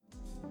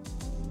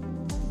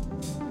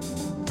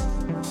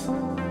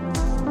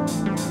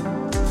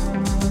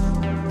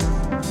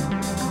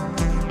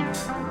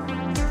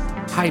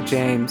Hi,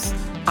 James.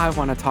 I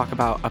want to talk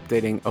about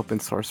updating open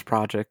source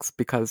projects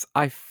because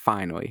I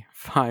finally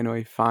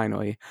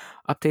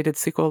updated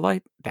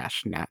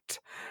SQLite-Net.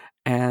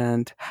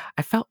 And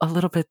I felt a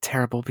little bit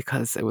terrible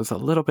because it was a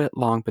little bit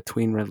long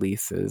between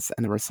releases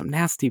and there were some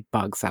nasty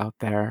bugs out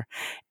there.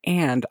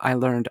 And I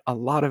learned a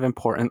lot of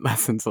important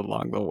lessons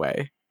along the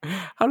way.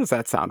 How does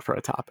that sound for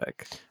a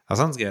topic? That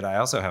sounds good. I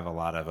also have a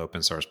lot of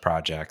open source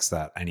projects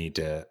that I need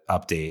to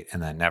update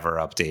and then never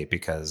update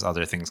because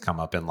other things come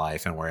up in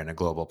life and we're in a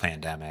global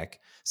pandemic.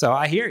 So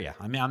I hear you.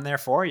 I mean, I'm there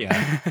for you.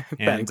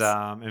 And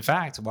Thanks. in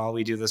fact, while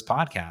we do this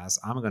podcast,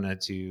 I'm going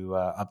to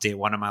update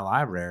one of my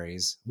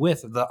libraries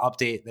with the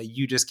update that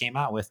you just came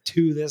out with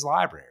to this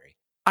library.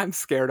 I'm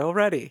scared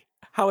already.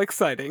 How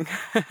exciting.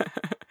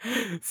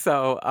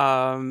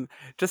 So,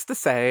 just to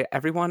say,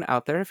 everyone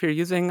out there, if you're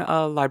using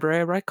a library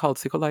I write called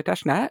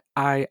SQLite-Net,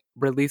 I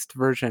released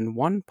version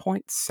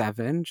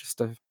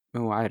 1.7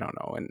 I don't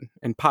know,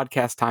 in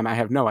podcast time, I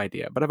have no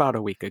idea, but about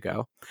a week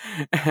ago.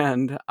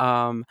 And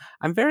I'm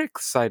very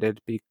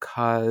excited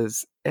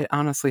because it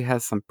honestly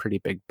has some pretty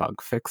big bug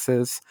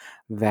fixes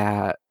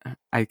that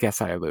I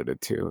guess I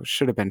alluded to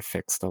should have been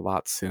fixed a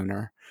lot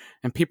sooner.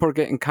 And people are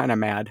getting kind of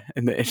mad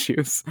in the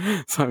issues.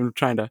 So I'm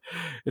trying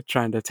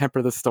to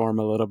temper the storm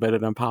a little bit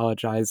and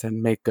apologize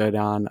and make good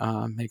on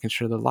making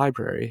sure the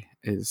library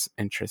is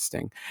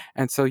interesting.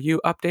 And so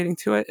you updating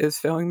to it is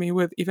filling me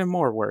with even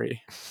more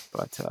worry,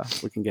 but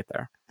we can get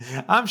there.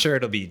 I'm sure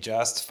it'll be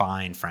just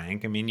fine,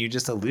 Frank. I mean, you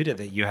just alluded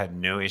that you had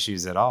no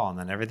issues at all and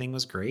then everything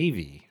was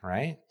gravy,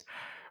 right?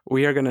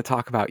 We are going to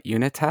talk about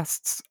unit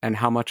tests and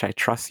how much I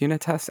trust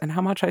unit tests and how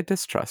much I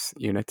distrust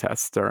unit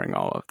tests during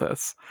all of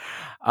this.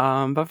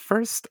 But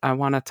first, I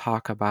want to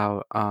talk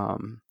about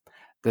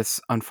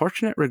this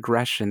unfortunate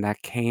regression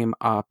that came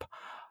up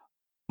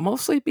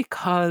mostly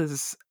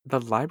because the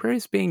library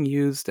is being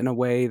used in a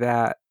way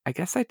that I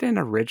guess I didn't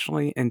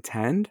originally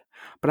intend,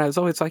 but I was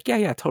always like, yeah,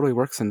 it totally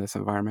works in this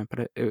environment,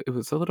 but it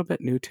was a little bit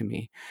new to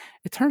me.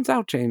 It turns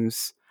out,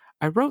 James,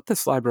 I wrote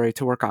this library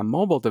to work on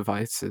mobile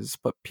devices,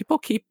 but people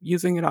keep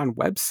using it on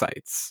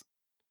websites.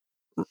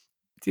 Do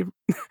you,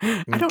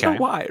 I don't know Okay.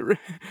 why. Do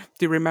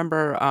you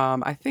remember?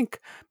 I think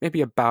maybe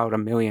about a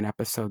million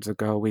episodes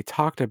ago, we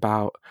talked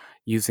about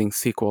using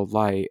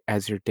SQLite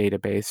as your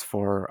database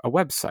for a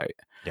website.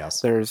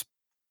 Yes. There's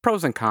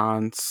pros and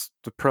cons.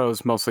 The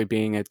pros mostly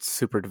being it's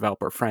super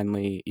developer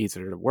friendly,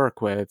 easier to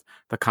work with.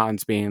 The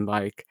cons being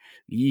like,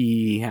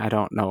 I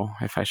don't know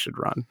if I should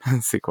run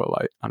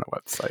SQLite on a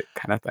website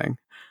kind of thing.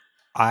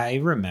 I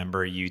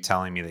remember you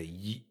telling me that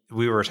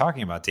we were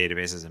talking about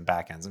databases and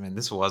backends. I mean,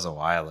 this was a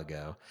while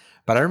ago,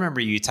 but I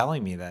remember you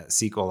telling me that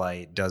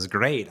SQLite does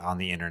great on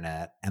the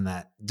internet and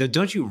that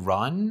don't you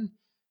run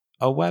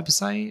a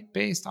website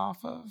based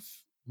off of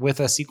with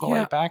a Yeah,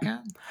 SQLite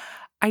backend?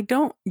 I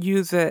don't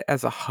use it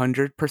as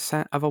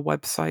 100% of a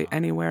website Okay.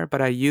 anywhere,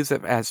 but I use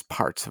it as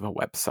parts of a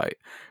website.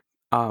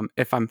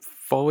 If I'm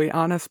fully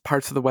honest,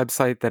 parts of the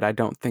website that I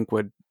don't think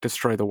would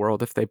destroy the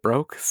world if they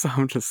broke. So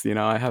I'm just,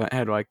 I haven't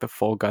had like the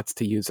full guts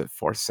to use it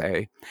for,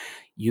 say,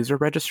 user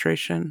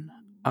registration,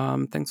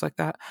 things like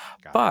that.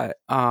 Got it.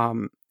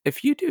 But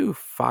if you do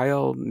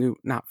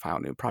not file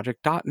new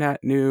project, .NET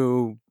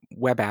new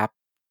web app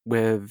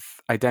with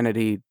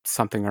identity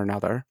something or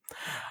another,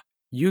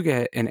 you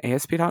get an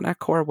ASP.NET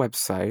Core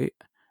website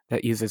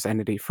that uses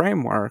Entity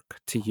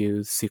Framework to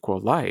use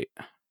SQLite.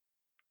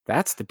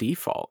 That's the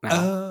default now.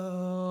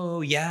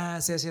 Oh,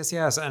 yes.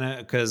 And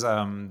because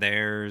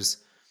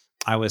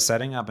I was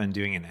setting up and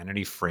doing an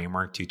entity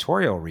framework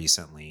tutorial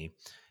recently,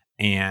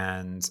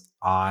 and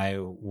I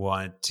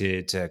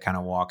wanted to kind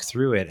of walk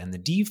through it. And the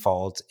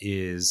default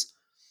is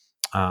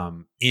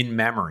in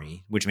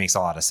memory, which makes a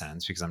lot of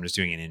sense because I'm just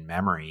doing it in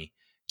memory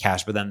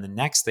cache. But then the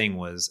next thing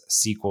was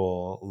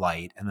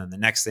SQLite, and then the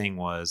next thing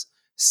was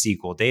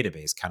SQL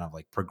database, kind of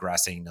like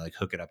progressing to like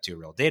hook it up to a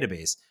real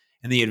database.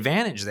 And the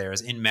advantage there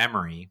is in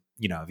memory,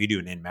 if you do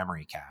an in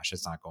memory cache,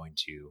 it's not going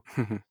to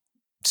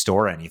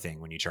store anything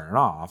when you turn it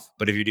off.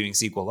 But if you're doing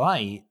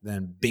SQLite,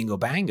 then bingo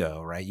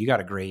bango, right? You got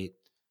a great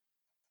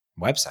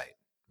website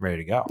ready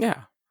to go.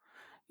 Yeah.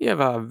 You have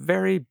a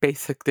very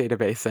basic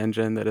database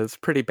engine that is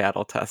pretty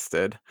battle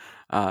tested.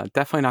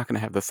 Definitely not going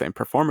to have the same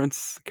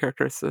performance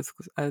characteristics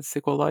as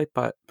SQLite,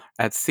 but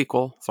as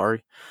SQL,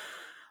 sorry,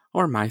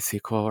 or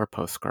MySQL or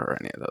Postgre or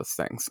any of those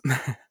things.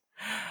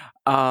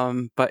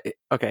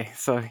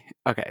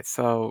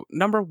 So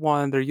number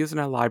one, they're using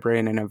a library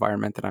in an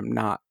environment that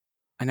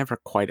I never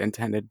quite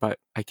intended, but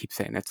I keep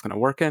saying it's going to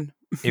work in.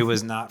 It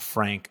was not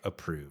Frank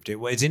approved. It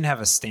didn't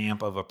have a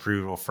stamp of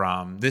approval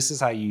from this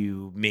is how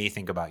you may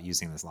think about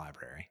using this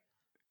library.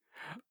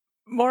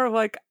 More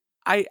like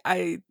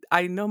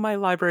I know my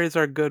libraries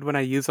are good when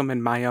I use them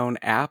in my own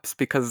apps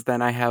because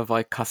then I have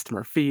like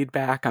customer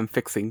feedback, I'm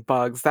fixing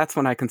bugs. That's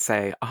when I can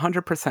say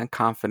 100%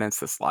 confidence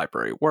this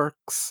library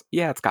works.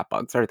 Yeah, it's got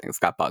bugs, everything's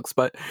got bugs,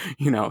 but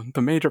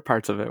the major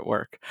parts of it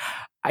work.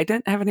 I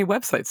didn't have any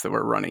websites that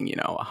were running,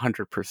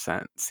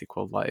 100%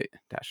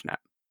 SQLite-net.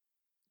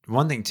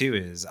 One thing too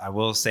is I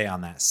will say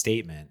on that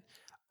statement,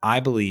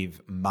 I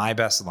believe my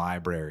best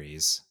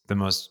libraries, the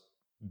most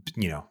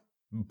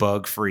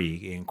bug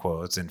free in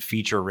quotes and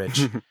feature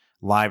rich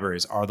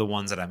libraries are the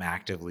ones that I'm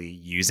actively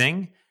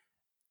using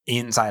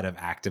inside of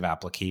active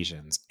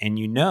applications. And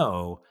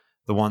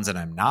the ones that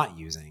I'm not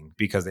using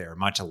because they are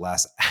much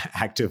less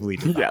actively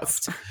developed.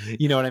 Yes.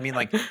 You know what I mean?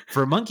 Like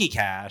for Monkey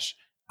Cache,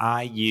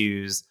 I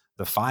use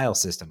the file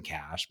system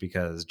cache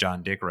because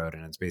John Dick wrote it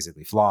and it's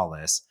basically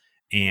flawless.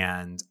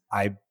 And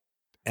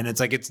it's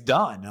like, it's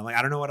done. I'm like,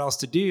 I don't know what else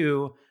to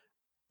do.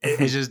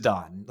 It's just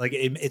done. Like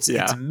it's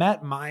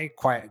met my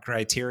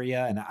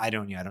criteria, and I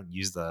don't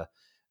use the,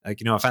 like,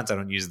 no offense, I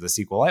don't use the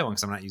SQLite one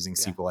because I'm not using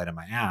SQLite in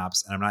my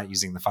apps, and I'm not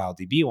using the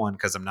FileDB one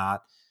because I'm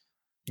not,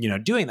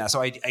 doing that.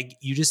 So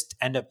you just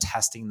end up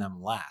testing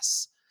them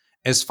less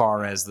as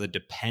far as the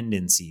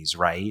dependencies,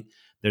 right?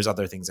 There's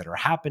other things that are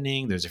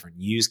happening. There's different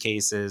use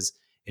cases.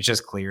 It's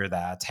just clear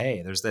that,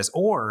 hey, there's this.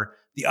 Or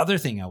the other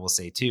thing I will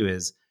say too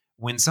is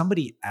when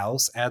somebody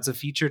else adds a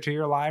feature to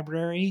your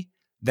library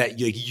that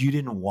you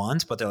didn't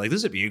want, but they're like,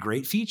 this would be a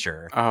great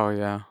feature. Oh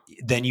yeah.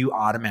 Then you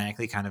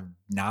automatically kind of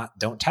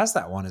don't test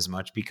that one as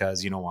much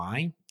because you know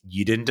why?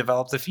 You didn't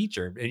develop the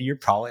feature and you're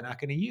probably not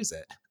going to use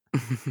it.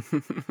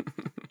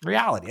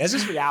 Reality. That's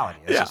just reality.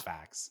 That's just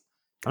facts.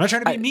 I'm not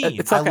trying to be mean.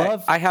 It's okay.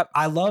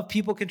 I love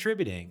people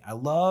contributing. I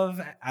love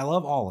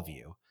all of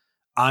you.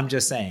 I'm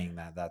just saying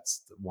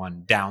that's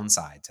one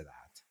downside to that.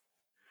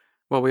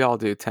 Well, we all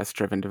do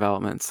test-driven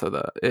development,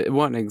 so it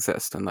wouldn't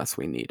exist unless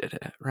we needed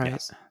it, right?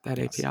 Yes. That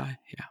API?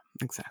 Yeah,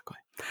 exactly.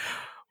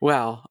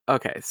 Well,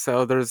 okay,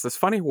 so there's this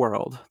funny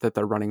world that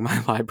they're running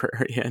my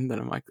library in that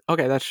I'm like,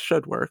 okay, that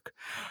should work.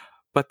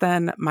 But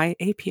then my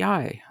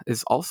API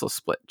is also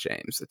split,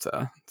 James. It's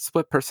a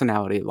split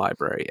personality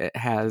library. It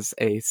has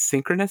a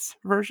synchronous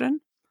version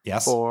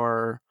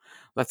for,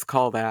 let's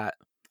call that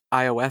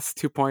iOS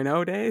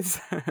 2.0 days.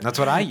 That's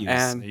what I use.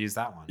 I use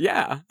that one.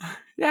 Yeah.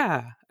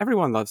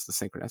 Everyone loves the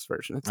synchronous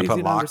version. It's I easy put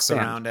to locks understand.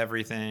 around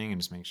everything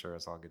and just make sure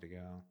it's all good to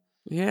go.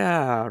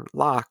 Yeah,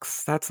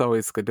 locks. That's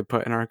always good to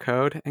put in our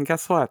code. And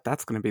guess what?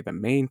 That's going to be the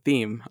main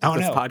theme of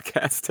this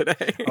podcast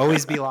today.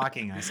 Always be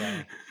locking, I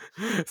say.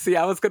 See,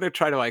 I was going to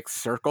try to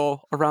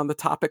circle around the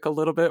topic a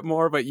little bit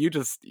more, but you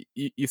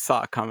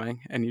saw it coming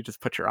and you just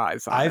put your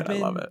eyes on it. I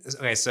love it.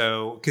 Okay,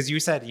 so because you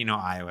said,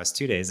 iOS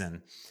 2 days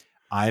and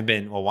I've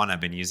been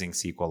using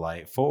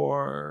SQLite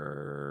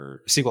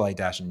for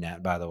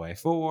SQLite-net, by the way,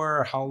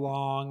 for how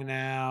long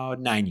now?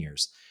 9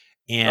 years.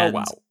 And,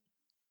 wow.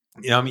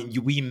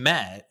 We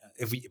met,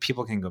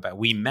 people can go back,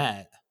 we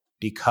met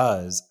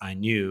because I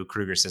knew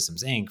Kruger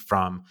Systems Inc.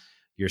 from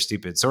your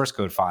stupid source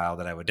code file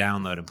that I would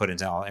download and put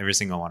into every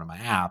single one of my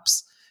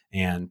apps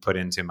and put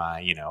into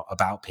my,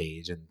 about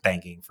page and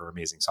thanking for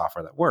amazing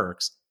software that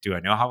works. Do I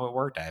know how it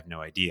worked? I have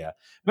no idea.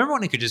 Remember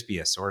when it could just be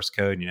a source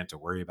code and you didn't have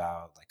to worry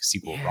about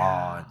SQL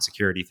raw and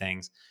security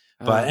things?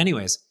 But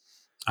anyways,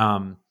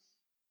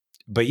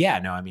 but yeah,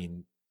 no,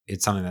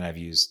 it's something that I've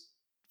used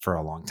for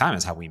a long time.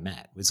 Is how we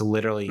met. It's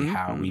literally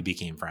how we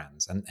became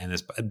friends. And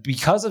this,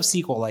 because of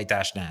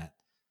SQLite-net,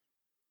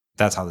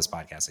 that's how this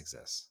podcast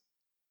exists.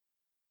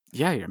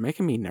 Yeah, you're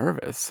making me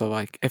nervous.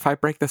 So if I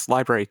break this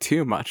library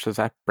too much, does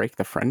that break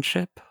the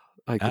friendship?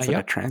 Is it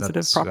a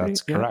transitive property?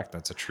 That's correct.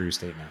 That's a true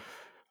statement.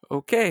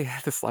 Okay,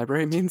 this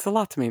library means a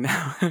lot to me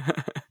now.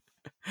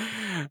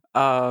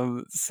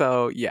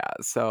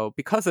 So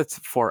because it's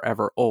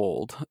forever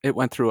old, it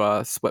went through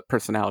a split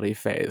personality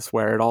phase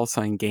where it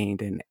also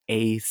gained an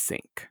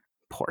async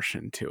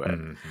portion to it.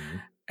 Mm-hmm.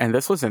 And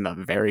this was in the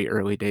very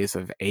early days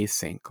of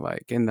async.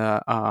 In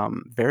the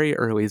very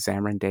early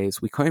Xamarin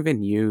days, we couldn't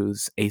even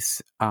use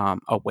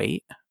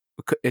await.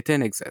 It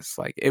didn't exist.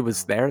 It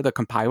was there. The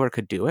compiler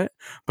could do it,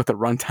 but the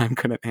runtime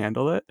couldn't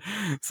handle it.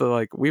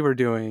 So we were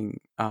doing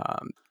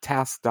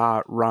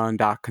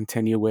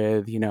task.run.continue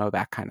with,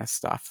 that kind of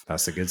stuff.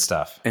 That's the good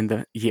stuff. In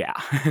the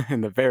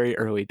very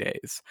early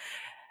days.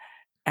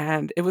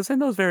 And it was in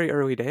those very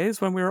early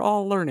days when we were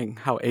all learning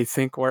how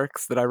async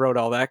works that I wrote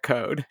all that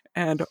code.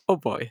 And oh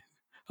boy,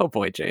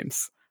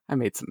 James, I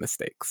made some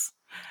mistakes.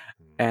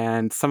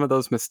 And some of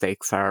those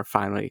mistakes are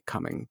finally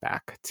coming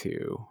back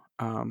to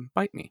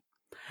bite me.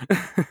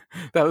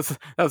 that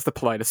was the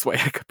politest way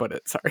I could put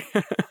it. Sorry.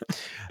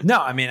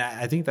 No,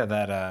 I think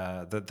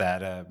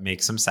that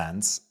makes some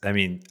sense. I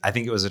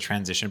think it was a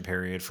transition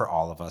period for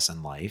all of us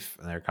in life.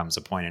 And there comes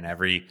a point in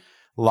every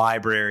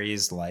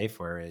library's life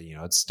where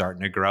it's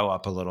starting to grow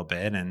up a little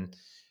bit, and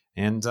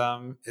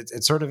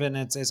it's sort of in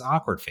its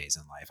awkward phase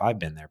in life. I've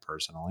been there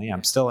personally.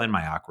 I'm still in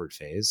my awkward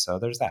phase, so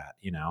there's that.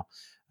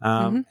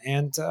 And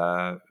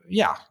I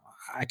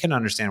can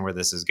understand where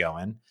this is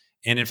going.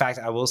 And in fact,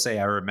 I will say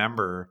I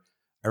remember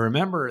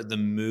the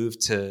move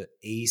to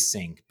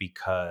async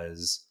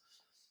because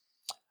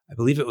I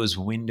believe it was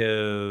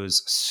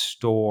Windows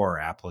Store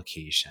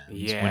applications.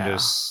 Yeah.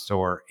 Windows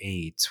Store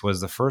 8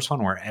 was the first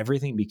one where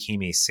everything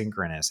became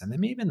asynchronous. And that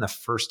may have been the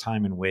first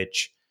time in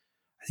which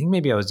I think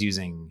maybe I was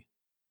using,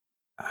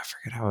 I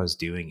forget how I was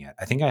doing it.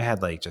 I think I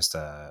had I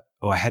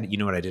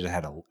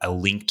had a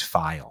linked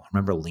file.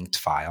 Remember linked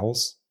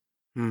files?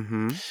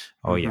 Mm-hmm.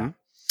 Oh, yeah.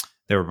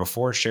 They were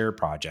before shared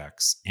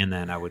projects. And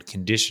then I would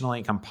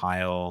conditionally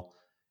compile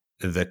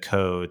the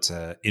code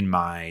in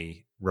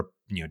my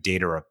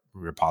data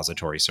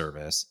repository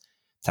service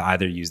to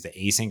either use the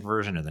async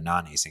version or the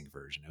non-async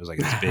version. It was like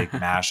this big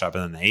mashup,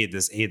 and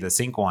then the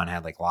sync one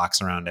had like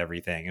locks around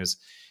everything.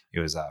 It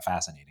was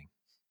fascinating.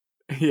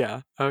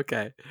 Yeah.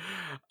 Okay.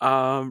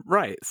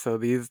 Right. So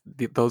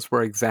those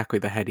were exactly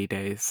the heady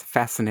days.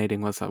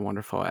 Fascinating was a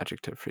wonderful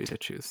adjective for you to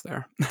choose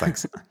there.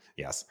 Thanks.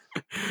 Yes.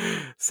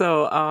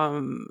 So,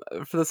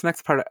 for this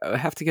next part, I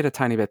have to get a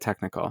tiny bit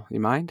technical. You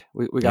mind?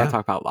 We got to Yeah.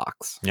 talk about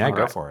locks. Yeah. All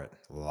Go right. for it.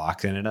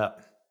 Locking it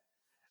up.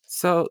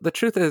 So the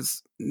truth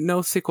is, no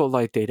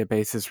SQLite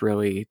database is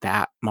really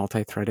that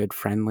multi-threaded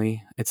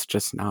friendly. It's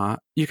just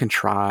not. You can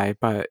try,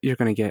 but you're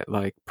going to get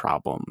like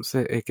problems.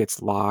 It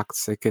gets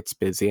locks. It gets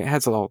busy. It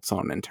has all its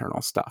own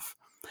internal stuff.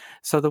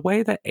 So the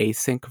way the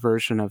async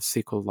version of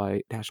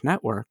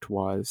SQLite-Net worked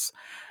was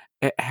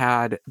it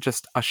had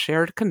just a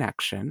shared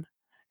connection,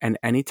 and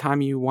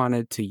anytime you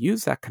wanted to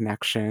use that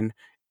connection,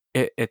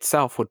 it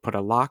itself would put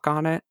a lock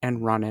on it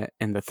and run it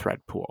in the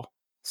thread pool.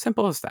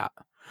 Simple as that.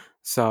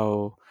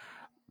 So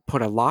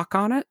put a lock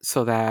on it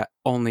so that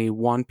only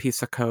one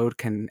piece of code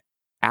can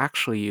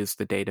actually use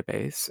the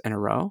database in a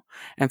row,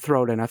 and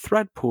throw it in a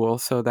thread pool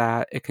so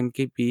that it can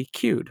be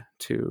queued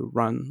to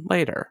run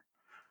later.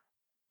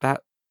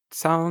 That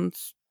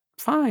sounds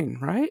fine,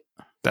 right?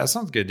 That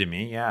sounds good to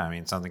me. Yeah. I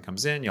mean, something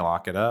comes in, you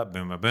lock it up,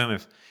 boom, boom, boom.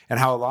 And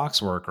how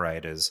locks work,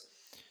 right, is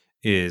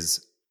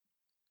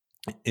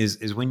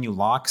when you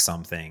lock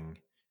something,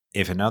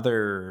 if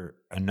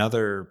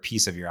another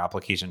piece of your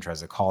application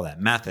tries to call that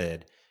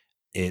method,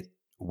 it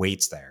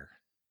waits there.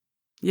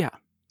 Yeah.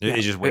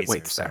 It just waits,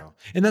 waits there. there. So,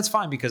 and that's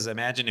fine, because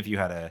imagine if you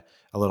had a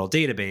little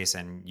database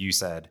and you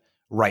said,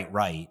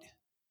 write,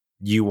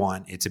 you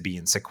want it to be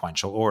in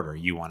sequential order.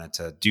 You want it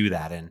to do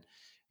that,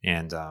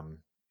 and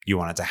you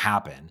want it to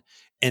happen.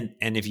 And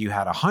if you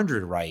had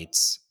 100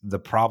 writes, the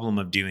problem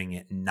of doing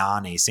it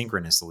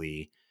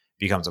non-asynchronously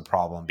becomes a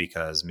problem,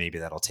 because maybe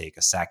that'll take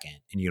a second,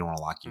 and you don't want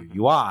to lock your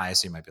UI.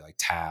 So you might be like,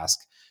 task,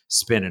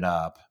 spin it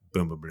up,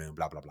 boom, boom, boom,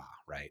 blah, blah, blah.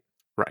 Right.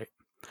 Right.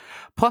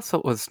 Plus,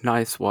 what was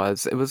nice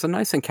was it was a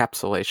nice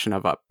encapsulation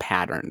of a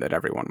pattern that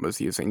everyone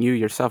was using. You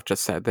yourself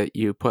just said that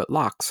you put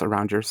locks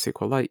around your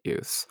SQLite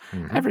use.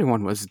 Mm-hmm.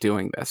 Everyone was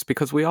doing this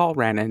because we all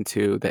ran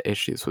into the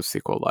issues with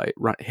SQLite,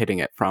 hitting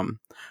it from,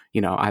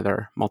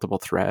 either multiple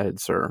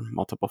threads or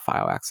multiple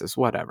file access,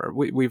 whatever.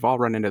 We've all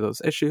run into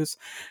those issues,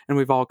 and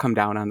we've all come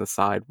down on the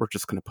side. We're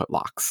just going to put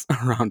locks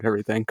around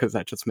everything because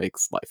that just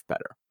makes life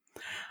better.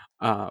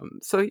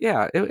 So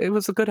yeah, it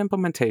was a good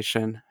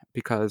implementation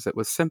because it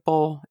was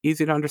simple,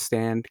 easy to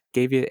understand,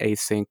 gave you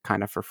async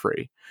kind of for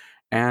free,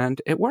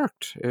 and it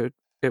worked.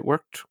 It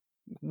worked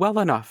well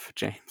enough,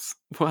 James.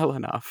 Well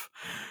enough.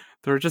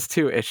 There were just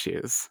two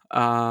issues.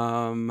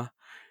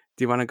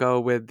 Do you want to go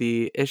with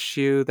the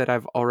issue that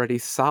I've already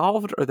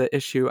solved, or the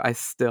issue I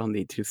still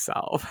need to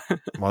solve?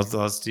 Well,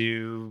 let's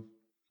do.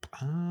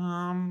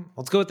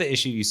 Let's go with the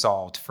issue you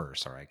solved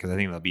first, all right? Because I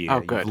think that'll be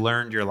Good. You've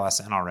learned your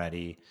lesson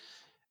already,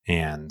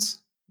 and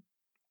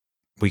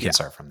we can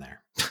start from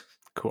there.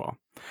 Cool.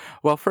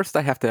 Well, first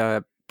I have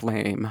to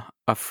blame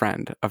a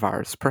friend of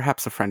ours,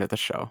 perhaps a friend of the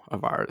show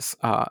of ours,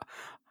 a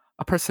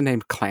person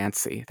named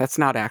Clancy. That's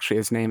not actually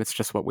his name. It's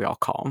just what we all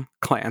call him,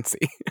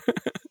 Clancy.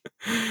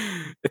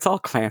 It's all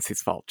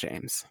Clancy's fault,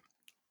 James.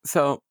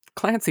 So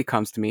Clancy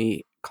comes to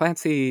me.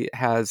 Clancy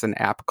has an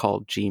app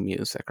called G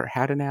Music, or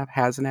has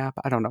an app.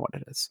 I don't know what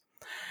it is.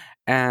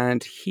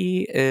 And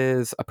he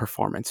is a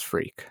performance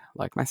freak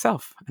like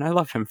myself, and I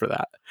love him for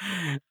that.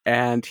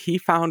 And he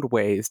found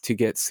ways to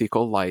get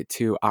SQLite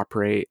to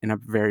operate in a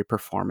very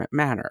performant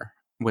manner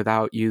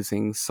without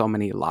using so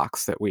many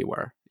locks that we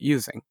were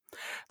using.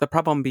 The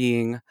problem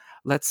being,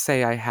 let's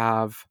say I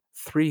have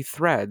 3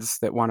 threads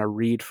that want to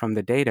read from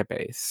the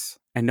database,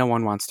 and no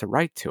one wants to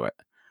write to it.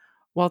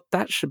 Well,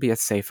 that should be a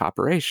safe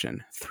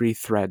operation. 3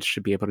 threads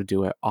should be able to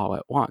do it all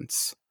at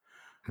once.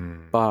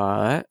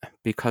 But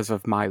because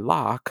of my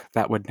lock,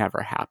 that would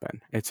never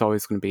happen. It's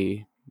always going to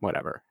be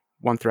whatever,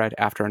 one thread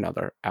after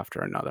another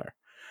after another.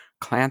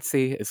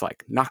 Clancy is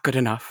like, not good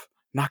enough,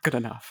 not good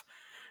enough.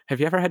 Have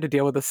you ever had to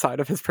deal with this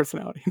side of his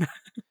personality?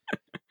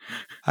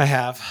 I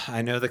have.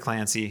 I know the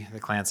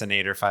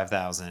Clancinator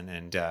 5000,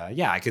 and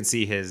I could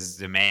see his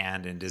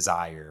demand and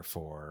desire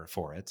for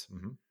it.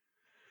 Mm-hmm.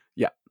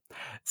 Yeah.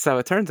 So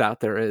it turns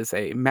out there is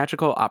a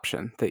magical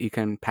option that you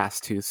can pass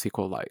to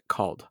SQLite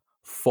called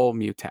full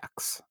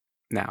mutex.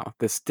 Now,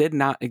 this did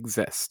not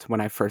exist when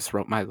I first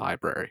wrote my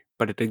library,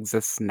 but it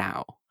exists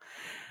now.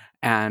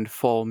 And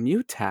full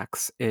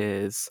mutex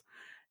is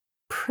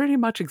pretty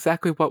much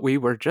exactly what we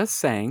were just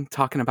saying,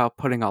 talking about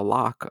putting a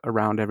lock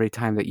around every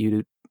time that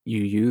you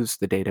use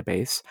the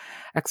database,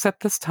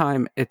 except this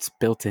time it's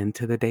built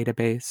into the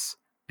database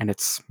and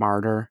it's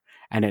smarter,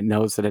 and it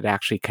knows that it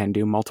actually can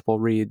do multiple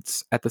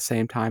reads at the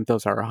same time.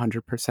 Those are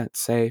 100%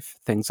 safe,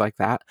 things like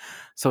that.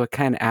 So it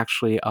can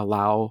actually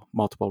allow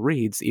multiple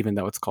reads, even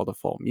though it's called a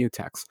full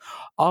mutex.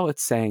 All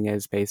it's saying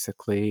is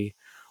basically,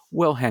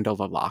 we'll handle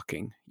the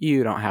locking.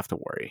 You don't have to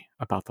worry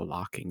about the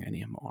locking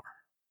anymore.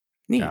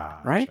 Neat,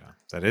 Gotcha. right?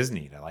 That is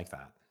neat. I like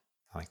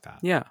that.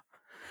 Yeah.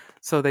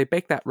 So they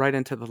baked that right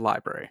into the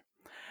library.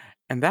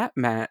 And that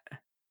meant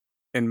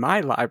in my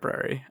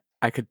library,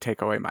 I could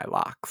take away my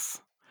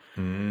locks.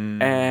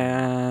 And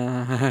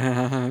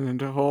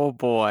oh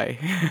boy.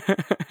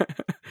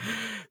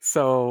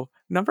 So,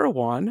 number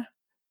one,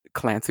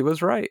 Clancy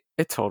was right.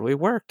 It totally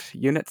worked.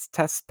 Unit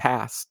tests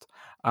passed.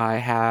 I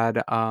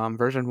had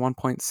version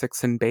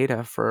 1.6 in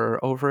beta for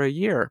over a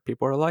year.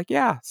 People were like,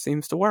 yeah,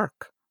 seems to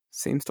work.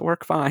 Seems to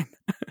work fine.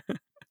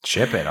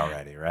 Ship it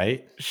already,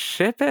 right?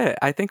 Ship it.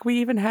 I think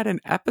we even had an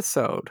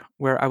episode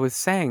where I was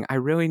saying I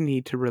really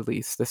need to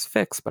release this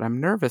fix, but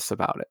I'm nervous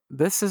about it.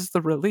 This is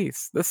the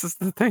release. This is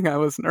the thing I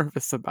was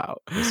nervous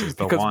about. This is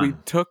the because one.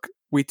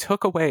 we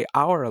took away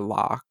our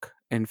lock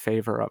in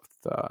favor of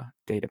the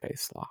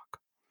database lock.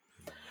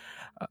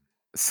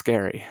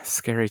 Scary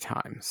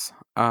times.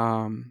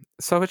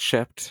 So it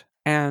shipped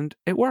and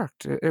it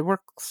worked. It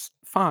works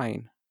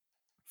fine.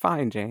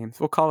 Fine, James.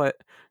 We'll call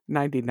it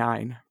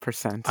 99%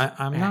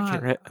 I'm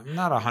accurate.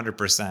 not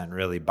 100%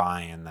 really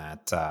buying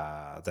that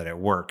that it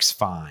works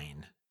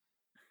fine.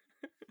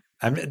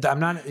 I'm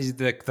not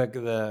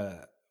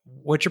the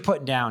what you're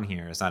putting down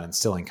here is not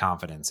instilling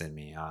confidence in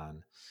me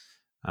on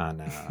on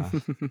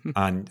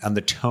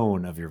the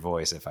tone of your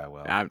voice, if I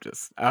will. I'm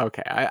just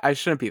okay. I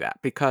shouldn't be that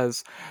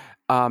because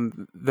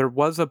there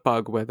was a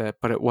bug with it,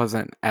 but it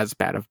wasn't as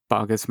bad of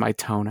bug as my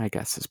tone, I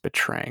guess, is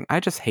betraying. I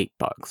just hate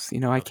bugs. You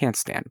know, I can't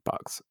stand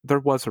bugs. There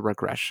was a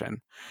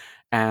regression,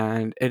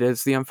 and it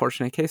is the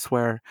unfortunate case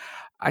where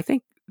I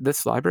think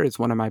this library is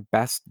one of my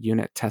best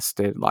unit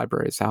tested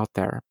libraries out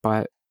there,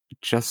 but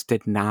just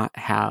did not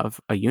have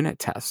a unit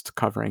test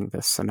covering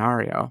this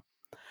scenario.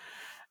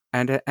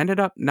 And it ended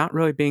up not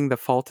really being the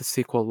fault of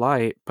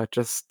SQLite, but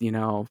just, you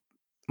know,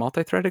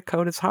 multi-threaded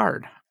code is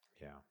hard.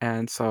 Yeah.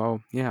 And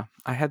so, yeah,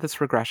 I had this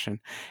regression.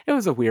 It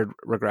was a weird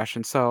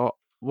regression. So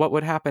what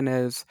would happen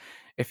is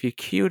if you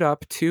queued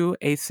up two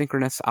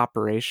asynchronous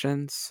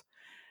operations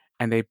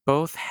and they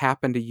both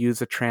happen to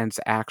use a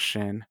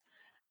transaction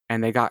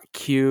and they got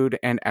queued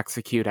and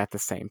execute at the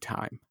same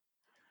time.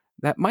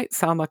 That might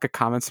sound like a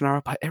common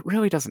scenario, but it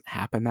really doesn't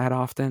happen that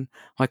often.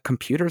 Like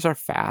computers are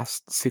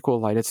fast,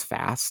 SQLite is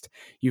fast.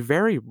 You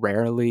very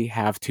rarely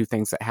have two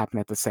things that happen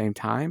at the same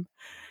time.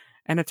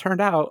 And it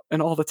turned out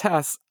in all the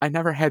tests, I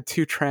never had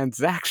two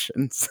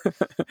transactions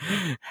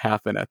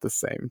happen at the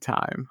same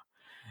time.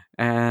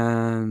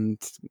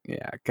 And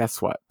yeah,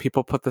 guess what?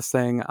 People put this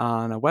thing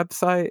on a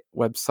website.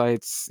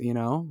 Websites, you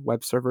know,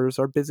 web servers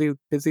are busy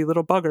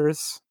little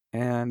buggers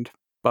and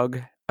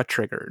bug a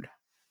triggered.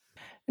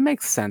 It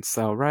makes sense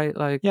though, right?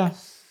 Like, Yeah.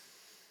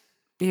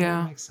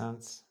 yeah, It makes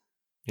sense.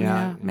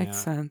 yeah, makes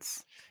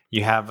sense.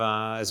 You have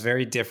it's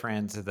very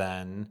different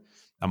than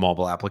a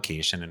mobile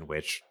application in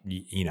which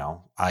you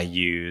know I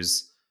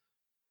use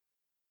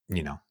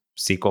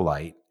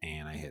SQLite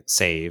and I hit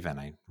save and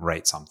I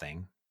write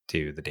something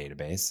to the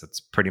database. That's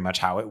pretty much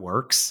how it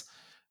works.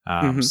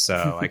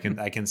 So I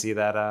can see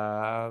that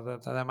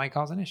that might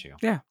cause an issue.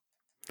 Yeah.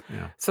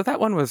 Yeah. So that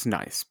one was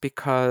nice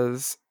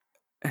because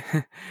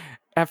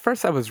at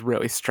first I was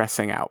really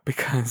stressing out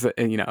because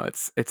you know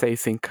it's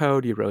async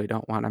code. You really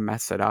don't want to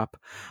mess it up.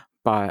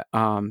 But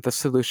the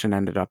solution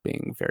ended up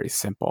being very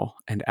simple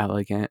and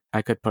elegant.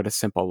 I could put a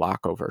simple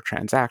lock over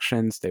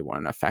transactions. They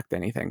wouldn't affect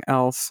anything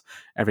else.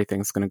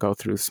 Everything's going to go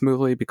through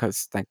smoothly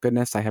because, thank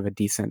goodness, I have a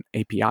decent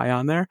API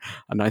on there,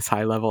 a nice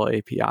high-level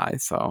API,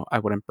 so I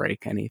wouldn't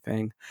break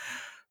anything.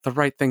 The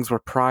right things were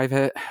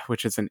private,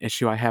 which is an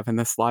issue I have in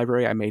this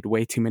library. I made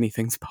way too many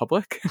things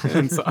public,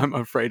 and so I'm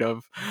afraid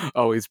of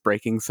always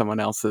breaking someone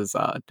else's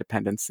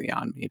dependency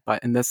on me.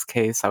 But in this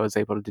case, I was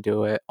able to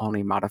do it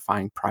only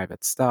modifying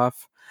private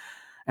stuff.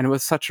 And it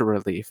was such a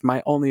relief.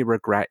 My only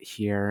regret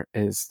here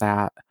is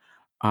that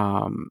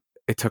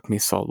it took me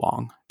so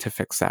long to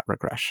fix that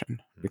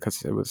regression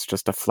because it was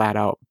just a flat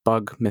out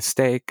bug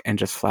mistake and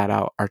just flat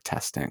out our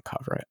test didn't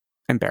cover it.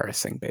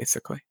 Embarrassing,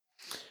 basically.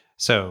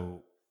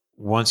 So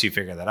once you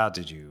figure that out,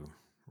 did you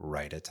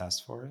write a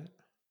test for it?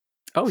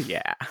 Oh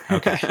yeah.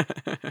 Okay.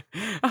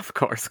 Of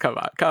course. Come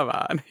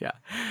on.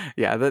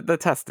 Yeah. The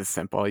test is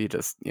simple. You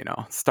just, you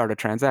know, start a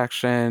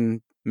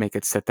transaction, make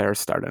it sit there,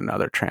 start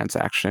another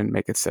transaction,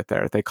 make it sit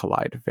there. They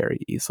collide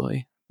very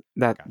easily.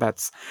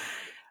 That's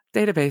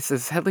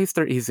databases. At least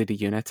they're easy to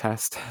unit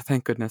test.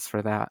 Thank goodness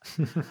for that.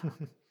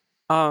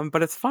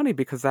 But it's funny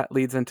because that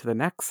leads into the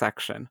next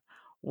section.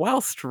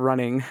 Whilst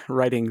writing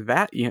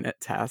that unit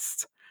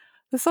test,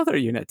 this other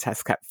unit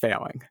test kept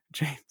failing,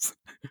 James,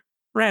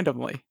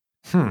 randomly.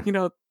 You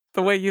know,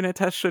 the way unit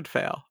tests should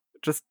fail,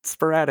 just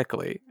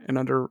sporadically and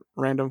under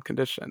random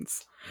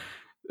conditions.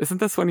 Isn't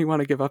this when you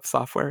want to give up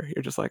software?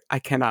 You're just like, I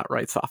cannot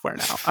write software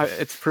now.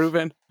 It's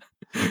proven.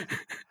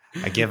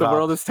 I give the up. The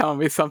world is telling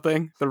me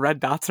something. The red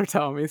dots are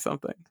telling me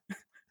something.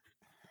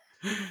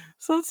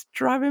 So it's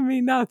driving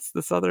me nuts.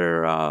 This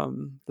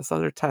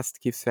other test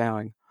keeps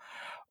failing.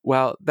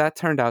 Well, that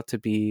turned out to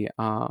be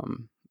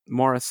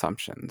more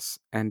assumptions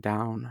and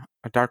down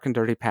a dark and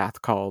dirty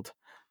path called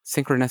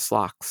synchronous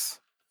locks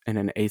in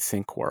an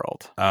async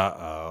world.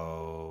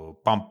 Uh-oh.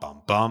 Bum,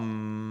 bum,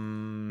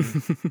 bum.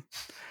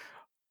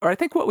 Or I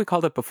think what we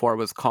called it before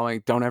was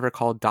calling don't ever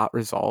call dot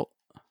result.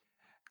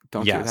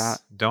 Don't do that.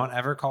 Yes. Don't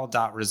ever call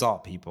dot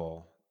result,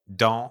 people.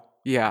 Don't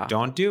Yeah.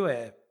 don't do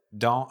it.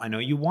 Don't. I know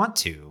you want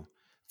to.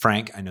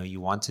 Frank, I know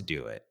you want to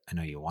do it. I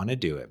know you want to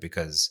do it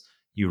because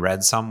you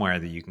read somewhere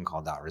that you can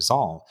call dot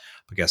result.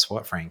 But guess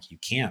what, Frank? You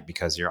can't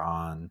because you're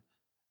on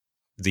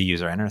the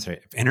user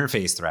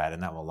interface thread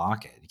and that will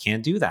lock it. You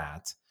can't do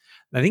that.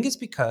 And I think it's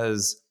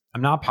because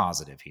I'm not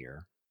positive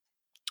here.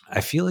 I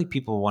feel like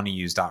people want to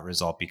use dot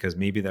result because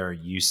maybe they're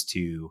used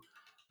to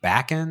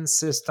backend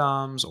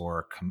systems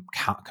or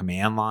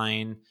command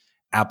line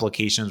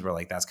applications where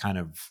like that's kind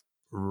of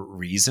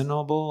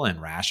reasonable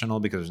and rational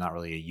because there's not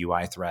really a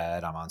UI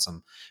thread. I'm on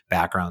some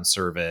background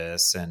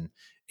service and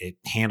it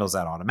handles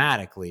that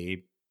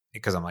automatically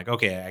because I'm like,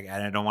 okay,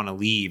 I don't want to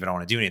leave. I don't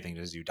want to do anything.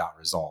 Just do dot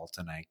result.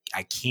 And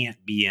I can't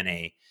be in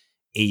a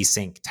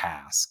async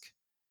task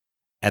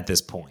at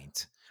this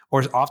point.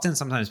 Or often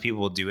sometimes people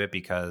will do it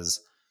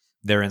because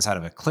they're inside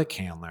of a click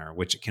handler,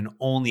 which can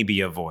only be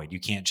a void. You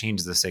can't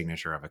change the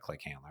signature of a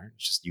click handler.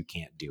 It's just you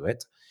can't do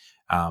it.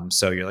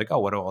 So you're like, oh,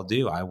 what do I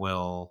do? I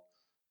will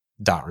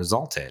dot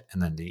result it.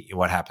 And then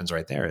what happens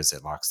right there is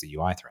it locks the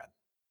UI thread.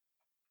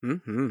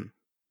 Mm-hmm.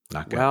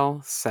 Not good.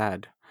 Well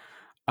said.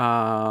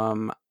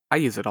 I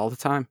use it all the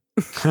time.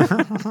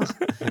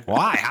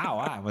 Why? How?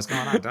 Why? What's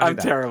going on? Don't I'm do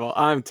that. terrible.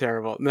 I'm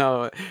terrible.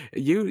 No,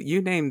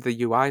 you named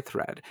the UI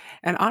thread,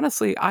 and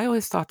honestly, I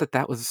always thought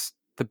that was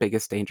the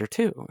biggest danger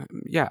too.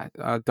 Yeah,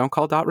 don't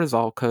call dot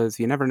result because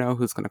you never know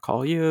who's going to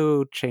call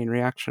you, chain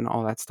reaction,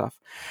 all that stuff.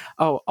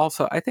 Oh,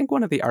 also, I think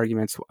one of the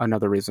arguments,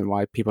 another reason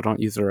why people don't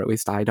use it, or at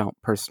least I don't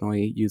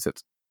personally use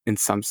it in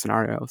some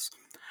scenarios.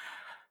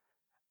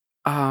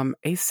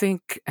 Async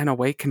and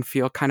await can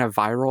feel kind of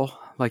viral.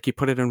 Like you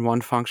put it in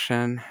one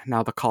function,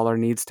 now the caller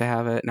needs to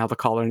have it, now the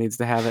caller needs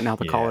to have it, now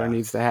the caller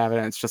needs to have it,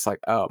 and it's just like,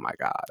 oh my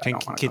god, I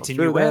don't want to continue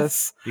go through with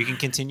this. You can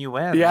continue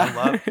with.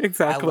 Yeah,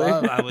 exactly.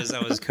 I was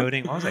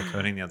coding. What was I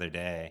coding the other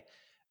day?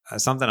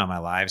 Something on my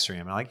live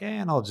stream. I'm like,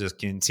 and I'll just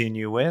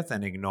continue with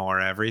and ignore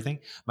everything.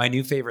 My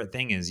new favorite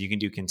thing is you can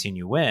do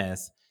continue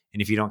with,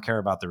 and if you don't care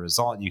about the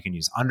result, you can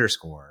use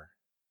underscore.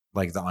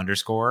 Like the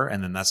underscore,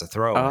 and then that's a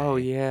throwaway. Oh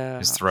yeah,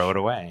 just throw it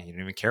away. You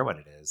don't even care what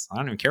it is. I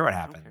don't even care what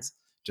happens.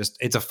 Just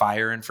it's a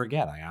fire and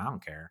forget. I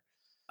don't care.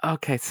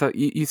 Okay, so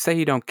you say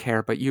you don't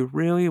care, but you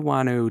really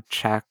want to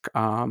check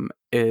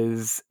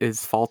is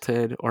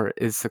faulted or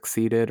is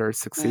succeeded or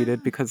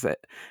succeeded because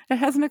it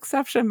has an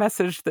exception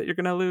message that you're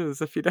gonna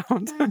lose if you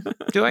don't.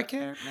 Do I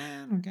care?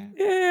 Man, okay.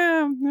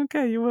 Yeah,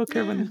 okay, you will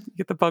care when you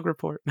get the bug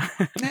report.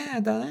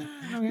 Okay.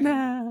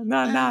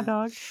 Nah,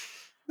 dog.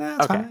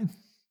 That's fine.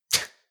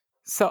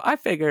 So I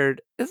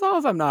figured, as long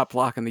as I'm not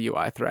blocking the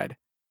UI thread,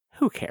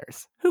 who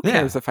cares? Who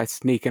cares if I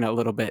sneak in a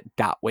little bit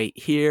dot wait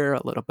here,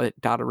 a little bit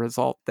dot a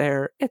result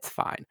there? It's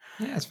fine.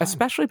 Yeah, it's fine.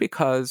 Especially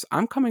because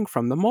I'm coming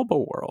from the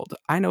mobile world.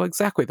 I know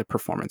exactly the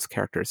performance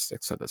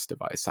characteristics of this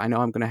device. I know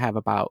I'm going to have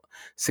about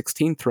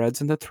 16 threads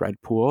in the thread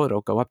pool.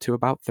 It'll go up to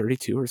about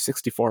 32 or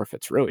 64 if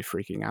it's really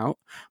freaking out.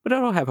 But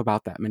it'll have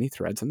about that many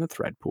threads in the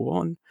thread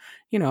pool. And,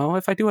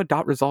 if I do a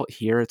dot result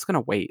here, it's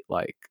going to wait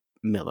like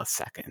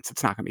milliseconds.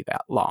 It's not going to be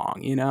that long,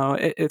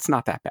 it's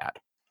not that bad.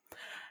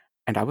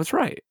 And I was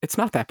right. It's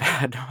not that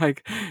bad.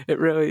 Like it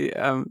really,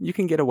 you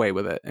can get away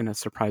with it in a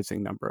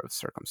surprising number of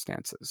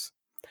circumstances.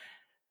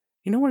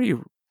 You know where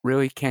you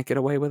really can't get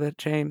away with it,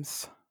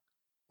 James?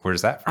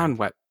 Where's that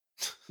from? On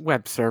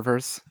web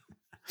servers.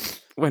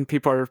 When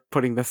people are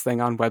putting this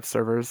thing on web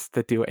servers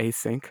that do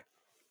async.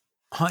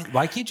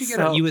 Why can't you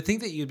get you would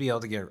think that you'd be able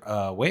to get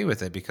away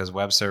with it because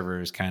web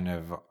servers kind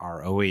of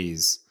are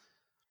always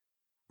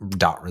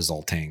dot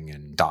resulting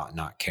and dot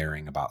not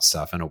caring about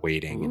stuff and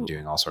awaiting and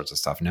doing all sorts of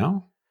stuff.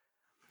 No?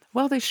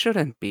 Well, they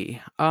shouldn't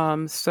be.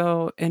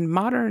 So in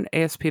modern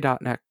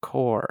ASP.NET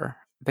Core,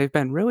 they've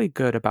been really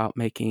good about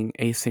making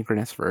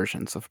asynchronous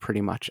versions of pretty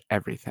much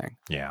everything.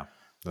 Yeah.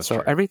 That's so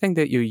true. Everything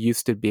that you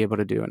used to be able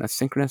to do in a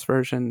synchronous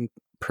version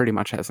pretty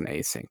much has an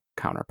async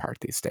counterpart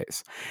these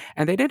days.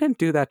 And they didn't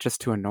do that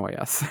just to annoy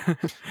us.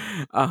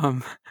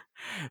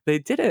 They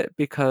did it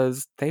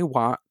because they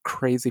want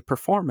crazy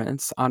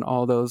performance on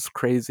all those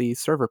crazy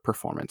server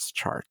performance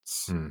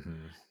charts.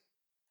 Mm-hmm.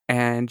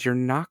 And you're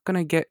not going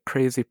to get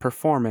crazy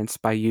performance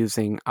by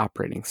using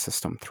operating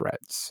system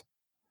threads.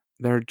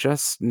 They're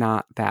just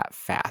not that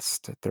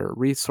fast. They're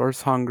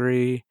resource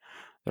hungry.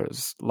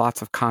 There's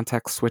lots of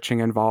context switching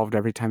involved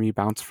every time you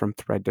bounce from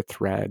thread to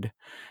thread.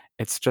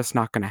 It's just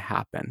not going to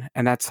happen.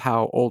 And that's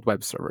how old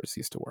web servers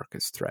used to work,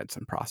 is threads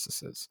and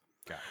processes.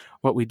 Gotcha.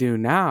 What we do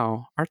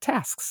now are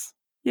tasks.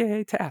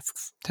 Yay,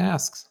 tasks.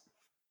 Tasks.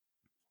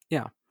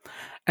 Yeah.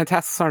 And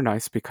tasks are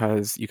nice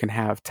because you can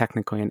have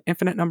technically an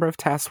infinite number of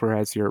tasks,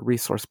 whereas you're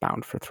resource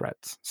bound for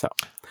threads. So,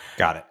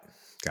 got it.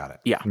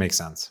 Yeah. Makes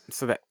sense.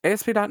 So the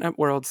ASP.NET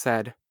world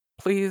said,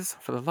 please,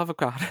 for the love of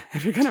God,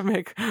 if you're going to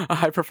make a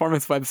high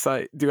performance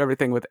website, do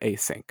everything with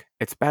async.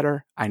 It's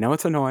better. I know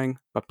it's annoying,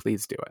 but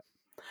please do it.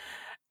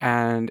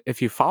 And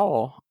if you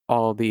follow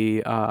all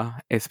the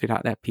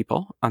ASP.NET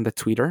people on the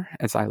Twitter,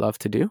 as I love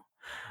to do,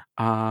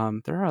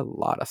 There are a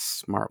lot of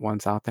smart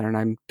ones out there, and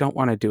I don't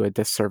want to do a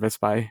disservice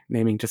by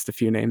naming just a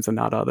few names and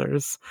not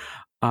others.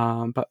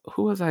 But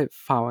who was I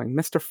following?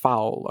 Mr.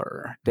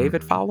 Fowler.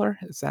 David Hmm. Fowler?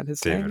 Is that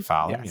his David name?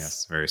 Fowler, Yes.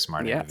 yes, very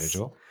smart Yes.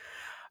 individual.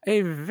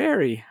 A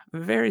very,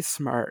 very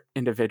smart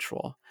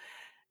individual.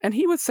 And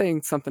he was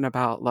saying something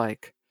about,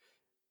 like,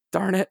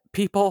 darn it,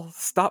 people,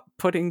 stop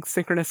putting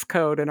synchronous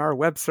code in our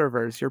web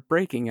servers. You're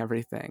breaking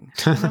everything.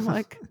 And I'm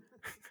like,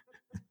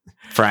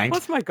 Frank.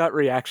 what's my gut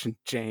reaction,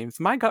 James?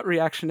 My gut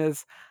reaction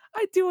is,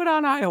 I do it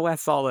on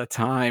iOS all the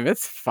time.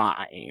 It's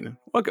fine.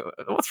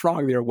 What's wrong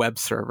with your web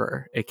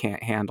server? It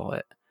can't handle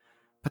it.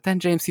 But then,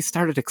 James, he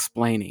started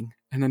explaining,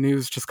 and the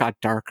news just got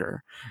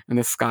darker, and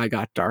the sky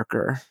got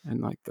darker,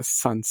 and like the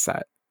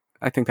sunset.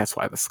 I think that's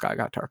why the sky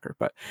got darker.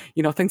 But,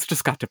 things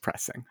just got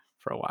depressing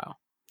for a while.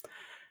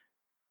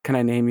 Can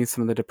I name you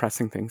some of the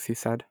depressing things he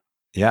said?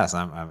 Yes,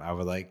 I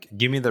would like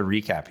give me the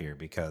recap here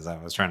because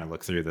I was trying to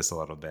look through this a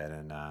little bit,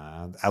 and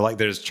I like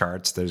there's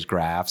charts, there's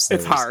graphs,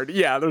 It's hard.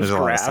 Yeah, there's there's a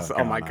lot of graphs. stuff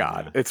Oh my going on.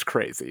 God. Yeah. It's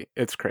crazy.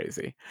 It's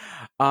crazy.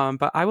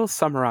 But I will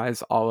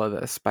summarize all of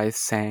this by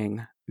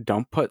saying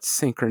don't put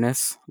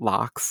synchronous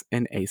locks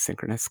in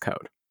asynchronous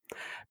code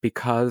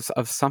because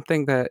of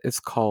something that is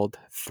called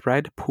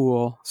thread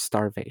pool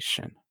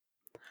starvation.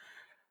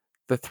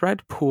 The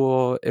thread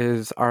pool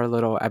is our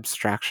little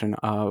abstraction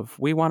of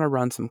we want to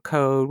run some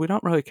code. We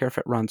don't really care if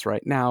it runs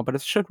right now, but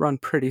it should run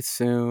pretty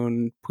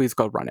soon. Please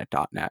go run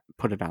it.net,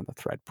 put it on the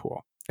thread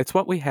pool. It's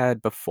what we had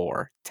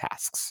before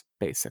tasks,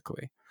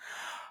 basically.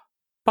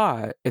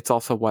 But it's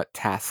also what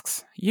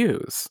tasks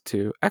use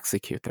to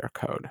execute their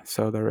code.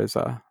 So there is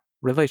a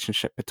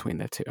relationship between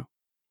the two.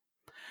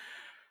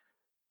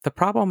 The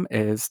problem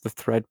is the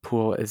thread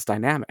pool is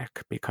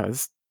dynamic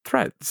because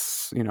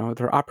threads,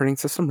 they're operating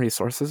system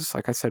resources.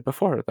 Like I said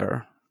before,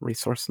 they're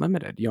resource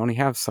limited. You only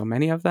have so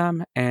many of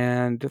them,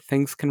 and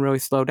things can really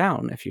slow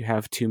down if you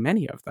have too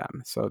many of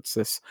them. So it's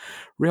this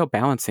real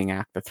balancing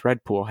act the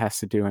thread pool has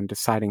to do in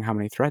deciding how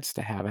many threads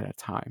to have at a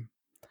time.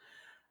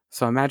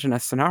 So imagine a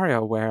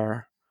scenario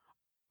where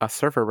a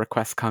server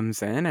request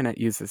comes in and it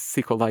uses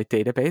SQLite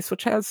database,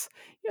 which has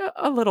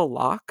a little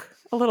lock,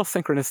 a little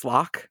synchronous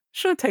lock.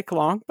 Shouldn't take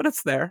long, but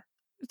it's there.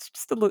 It's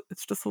just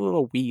a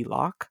little wee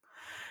lock.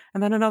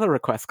 And then another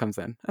request comes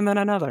in, and then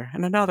another,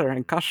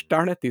 and gosh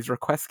darn it, these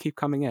requests keep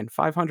coming in.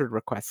 500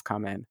 requests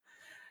come in.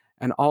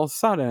 And all of a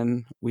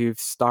sudden, we've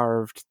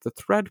starved the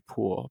thread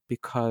pool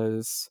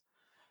because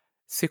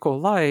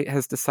SQLite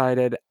has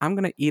decided I'm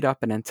going to eat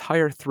up an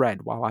entire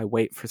thread while I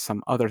wait for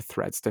some other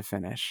threads to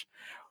finish.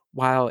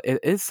 While it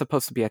is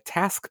supposed to be a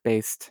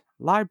task-based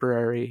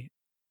library,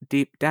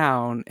 deep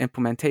down,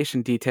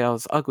 implementation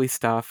details, ugly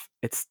stuff,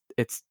 it's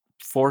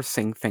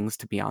forcing things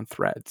to be on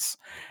threads.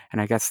 And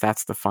I guess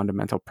that's the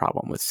fundamental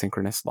problem with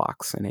synchronous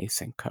locks in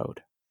async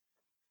code.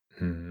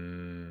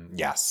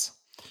 Yes,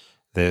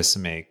 this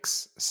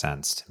makes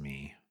sense to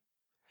me.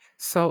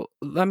 So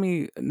let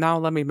me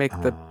make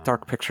the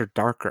dark picture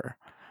darker.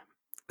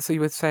 So you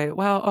would say,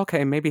 well,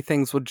 okay, maybe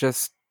things would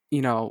just,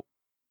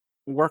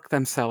 work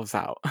themselves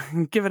out.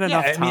 Give it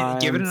enough time.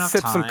 Give it enough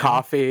sip time. some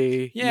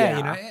coffee.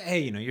 Yeah,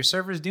 hey, your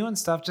server's doing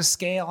stuff. Just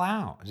scale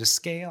out. Just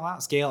scale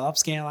out. Scale up.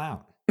 Scale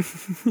out.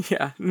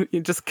 Yeah, you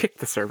just kick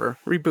the server,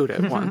 reboot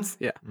it once.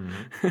 Yeah.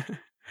 Mm-hmm.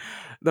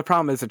 The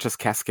problem is it just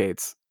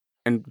cascades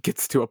and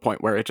gets to a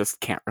point where it just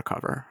can't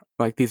recover.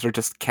 Like these are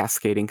just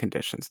cascading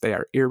conditions. They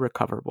are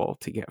irrecoverable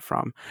to get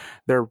from.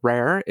 They're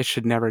rare. It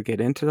should never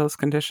get into those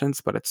conditions,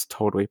 but it's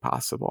totally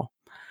possible.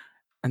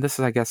 And this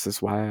is, I guess,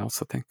 is why I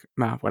also think,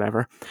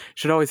 whatever.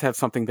 Should always have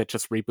something that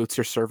just reboots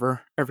your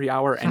server every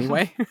hour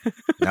anyway.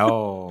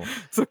 No.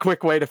 It's a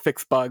quick way to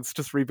fix bugs.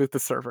 Just reboot the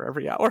server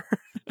every hour.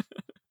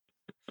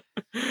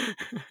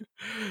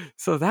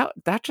 So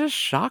that just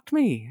shocked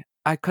me.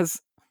 Because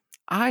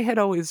I had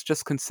always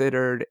just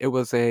considered it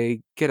was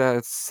a get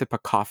a sip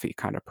of coffee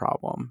kind of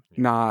problem,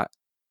 not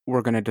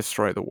we're going to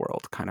destroy the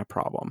world kind of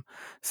problem.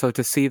 So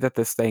to see that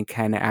this thing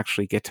can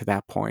actually get to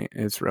that point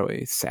is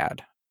really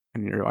sad.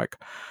 And you're like,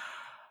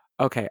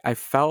 okay, I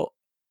felt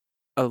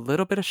a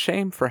little bit of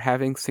shame for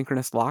having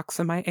synchronous locks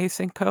in my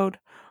async code,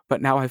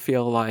 but now I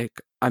feel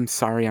like I'm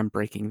sorry I'm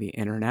breaking the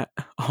internet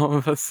all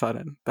of a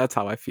sudden. That's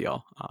how I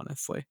feel,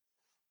 honestly.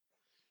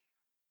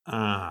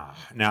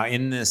 Now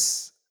in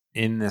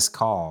this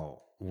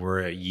call,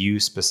 were you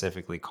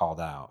specifically called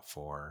out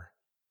for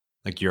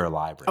like your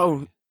library?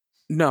 Oh,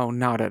 no,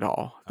 not at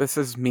all. This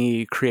is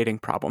me creating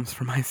problems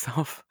for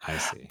myself. I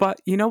see.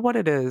 But you know what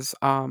it is?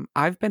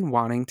 I've been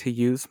wanting to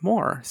use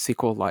more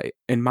SQLite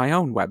in my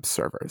own web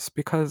servers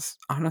because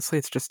honestly,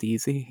 it's just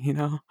easy.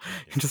 You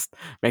just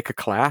make a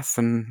class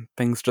and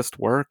things just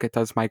work. It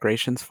does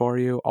migrations for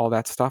you, all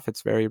that stuff.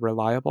 It's very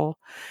reliable.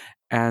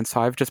 And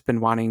so I've just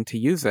been wanting to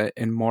use it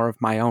in more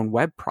of my own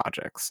web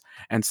projects.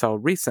 And so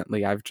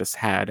recently I've just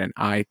had an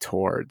eye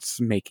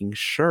towards making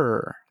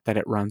sure that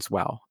it runs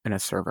well in a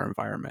server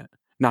environment,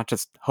 not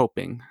just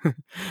hoping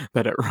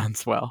that it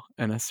runs well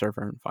in a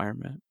server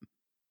environment.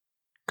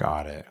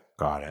 Got it.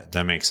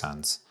 That makes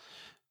sense.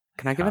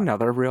 Can I give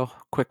another real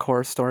quick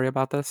horror story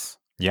about this?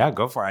 Yeah,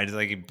 go for it.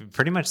 Like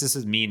pretty much this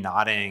is me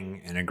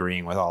nodding and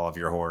agreeing with all of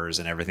your horrors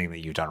and everything that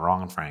you've done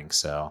wrong, Frank.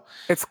 So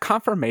It's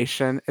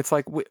confirmation. It's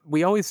like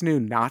we always knew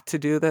not to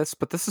do this,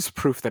 but this is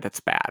proof that it's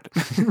bad.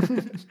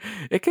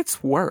 It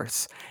gets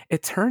worse.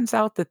 It turns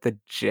out that the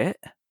JIT,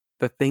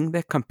 the thing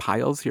that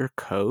compiles your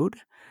code,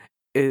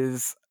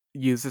 is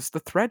uses the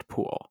thread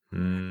pool.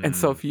 And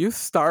so if you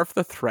starve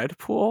the thread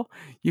pool,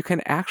 you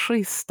can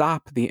actually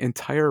stop the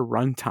entire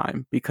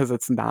runtime because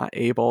it's not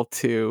able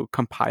to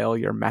compile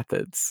your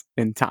methods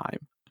in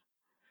time.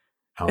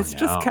 oh It's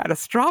just no.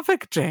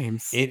 catastrophic,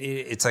 James.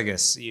 It's like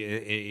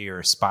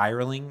you're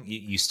spiraling.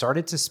 You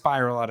started to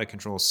spiral out of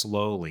control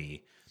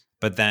slowly,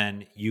 but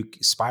then you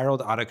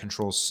spiraled out of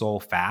control so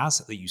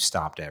fast that you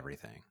stopped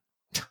everything.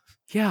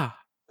 Yeah.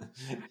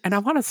 And I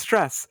want to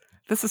stress,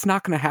 this is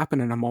not going to happen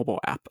in a mobile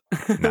app.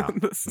 No,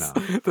 this, no.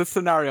 this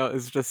scenario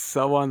is just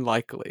so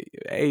unlikely.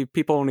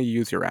 People only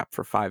use your app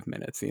for 5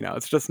 minutes.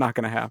 It's just not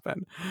going to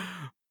happen.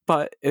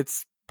 But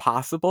it's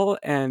possible,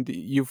 and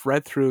you've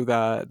read through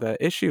the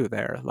issue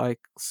there. Like,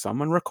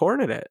 someone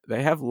recorded it.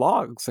 They have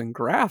logs and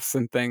graphs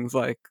and things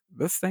like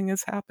this thing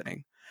is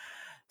happening.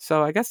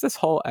 So I guess this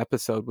whole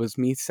episode was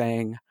me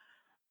saying,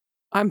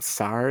 I'm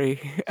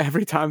sorry.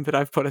 Every time that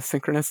I've put a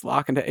synchronous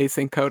lock into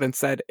async code and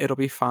said it'll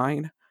be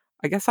fine,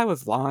 I guess I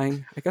was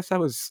lying. I guess I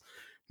was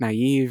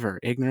naive or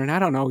ignorant. I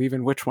don't know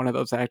even which one of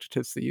those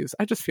adjectives to use.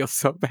 I just feel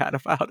so bad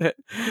about it.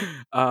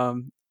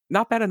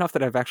 Not bad enough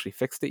that I've actually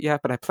fixed it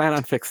yet, but I plan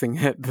on fixing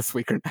it this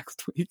week or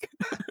next week.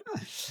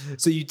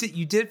 So you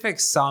did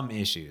fix some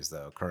issues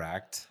though,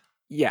 correct?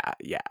 Yeah,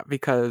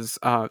 because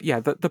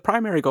the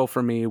primary goal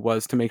for me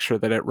was to make sure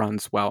that it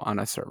runs well on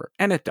a server,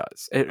 and it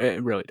does.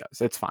 It really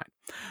does. It's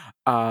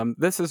fine.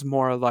 This is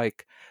more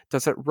like,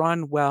 does it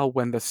run well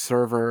when the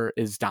server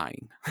is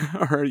dying,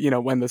 or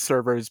when the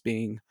server is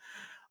being,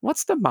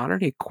 what's the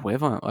modern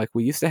equivalent? Like,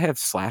 we used to have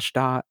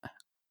Slashdot.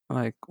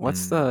 Like,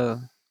 what's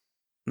the,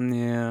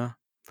 yeah?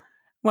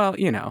 Well,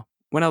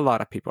 when a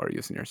lot of people are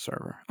using your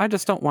server. I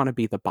just don't want to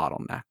be the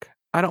bottleneck.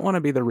 I don't want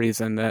to be the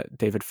reason that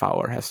David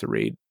Fowler has to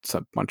read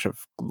a bunch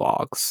of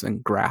logs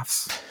and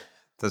graphs.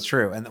 That's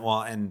true.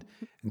 And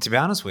to be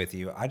honest with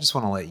you, I just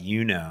want to let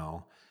you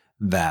know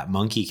that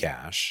Monkey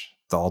Cache,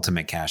 the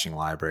ultimate caching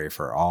library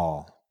for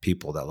all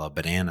people that love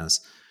bananas,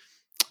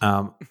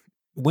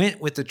 went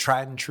with the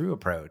tried and true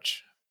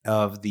approach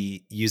of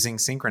the using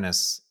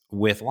synchronous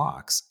with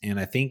locks.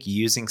 And I think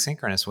using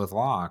synchronous with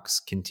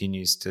locks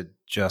continues to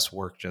just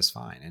work just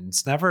fine. And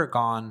it's never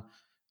gone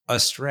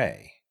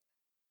astray.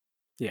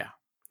 Yeah.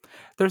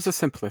 There's a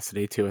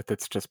simplicity to it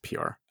that's just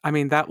pure. I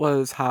mean, that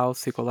was how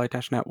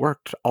SQLite-NET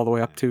worked all the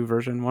way up to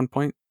version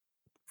 1.5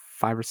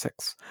 or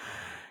 6.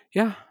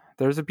 Yeah,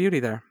 there's a beauty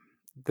there.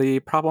 The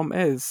problem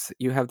is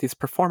you have these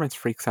performance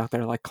freaks out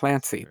there like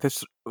Clancy.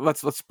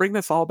 Let's bring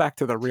this all back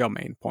to the real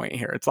main point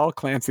here. It's all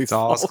Clancy's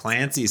fault. It's all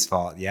Clancy's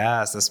fault.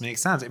 Yes, this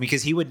makes sense.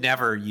 Because he would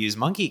never use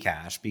Monkey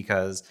Cache,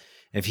 because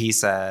if he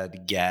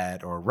said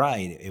get or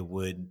write,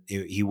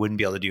 he wouldn't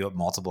be able to do it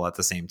multiple at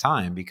the same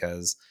time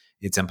because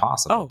it's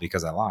impossible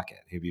because I lock it.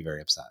 He'd be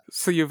very upset.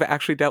 So you've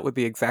actually dealt with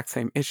the exact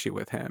same issue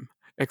with him,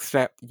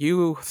 except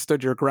you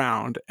stood your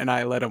ground and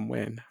I let him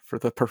win for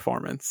the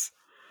performance.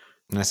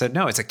 And I said,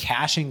 no, it's a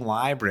caching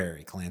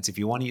library, Clancy. If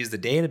you want to use the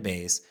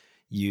database,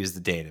 use the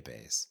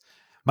database.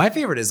 My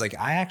favorite is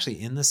I actually,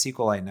 in the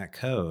SQLite-NET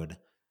code,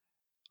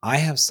 I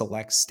have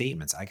select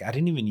statements. I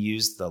didn't even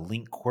use the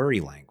link query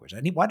language.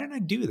 Why didn't I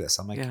do this?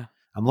 I'm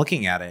I'm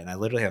looking at it and I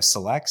literally have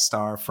select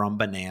star from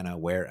banana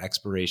where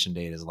expiration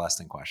date is less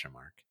than question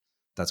mark.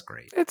 That's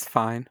great. It's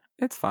fine.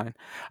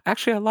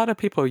 Actually, a lot of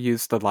people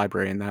use the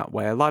library in that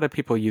way. A lot of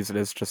people use it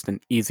as just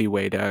an easy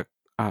way to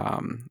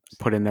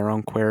put in their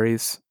own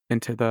queries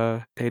into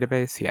the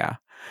database. Yeah.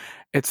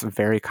 It's a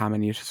very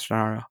common usage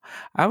scenario.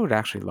 I would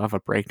actually love a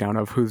breakdown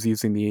of who's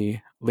using the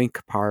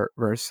link part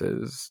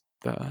versus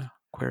the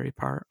query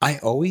part. I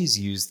always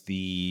use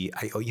I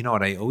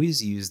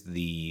always use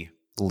the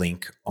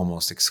link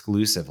almost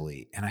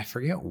exclusively. And I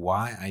forget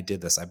why I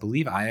did this. I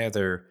believe I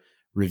either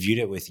reviewed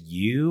it with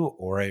you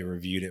or I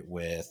reviewed it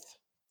with,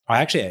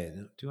 I'm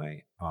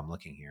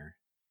looking here.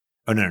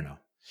 Oh, no.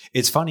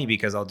 It's funny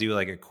because I'll do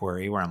a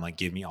query where I'm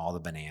give me all the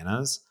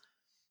bananas.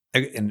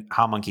 And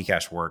how Monkey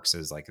Cache works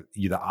is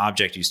the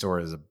object you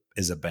store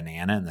is a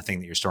banana, and the thing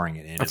that you're storing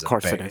it in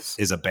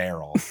is a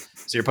barrel.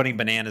 So you're putting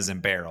bananas in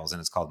barrels, and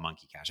it's called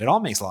Monkey Cache. It all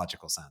makes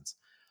logical sense.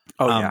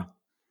 Oh yeah.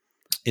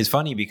 It's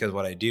funny because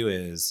what I do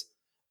is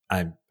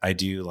I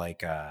do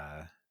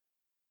I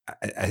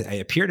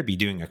appear to be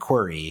doing a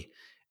query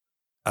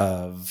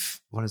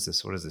of what is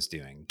this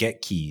doing?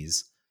 Get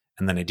keys,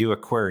 and then I do a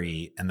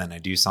query, and then I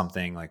do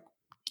something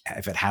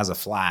if it has a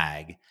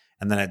flag.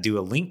 And then I do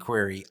a link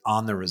query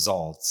on the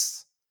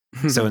results.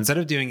 So instead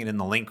of doing it in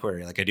the link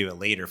query, I do it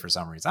later for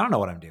some reason. I don't know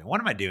what I'm doing. What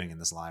am I doing in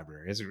this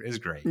library? It's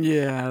great.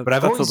 Yeah, but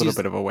that's a little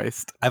bit of a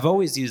waste. I've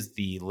always used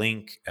the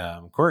link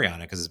query on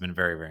it because it's been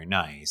very, very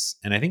nice.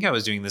 And I think I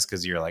was doing this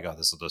because you're oh,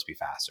 this will just be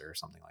faster or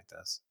something like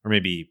this. Or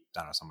maybe, I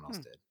don't know, someone else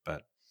did.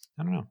 But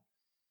I don't know.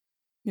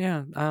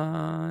 Yeah.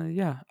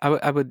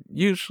 I would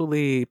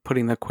usually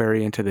putting the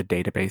query into the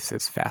database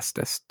is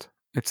fastest.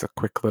 It's a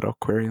quick little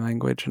query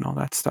language and all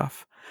that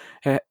stuff.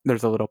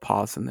 There's a little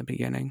pause in the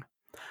beginning.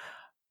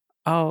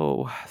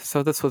 Oh,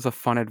 so this was a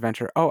fun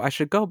adventure. Oh, I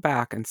should go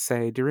back and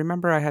say, do you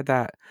remember I had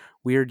that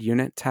weird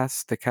unit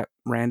test that kept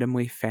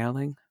randomly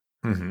failing?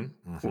 Mm-hmm.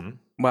 W- Mm-hmm.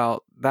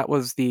 Well, that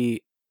was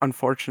the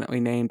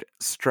unfortunately named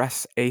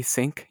stress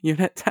async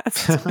unit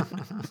test.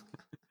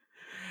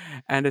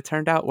 And it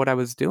turned out what I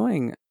was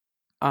doing,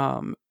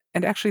 um,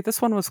 and actually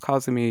this one was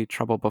causing me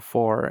trouble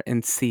before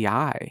in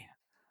CI.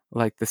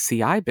 Like the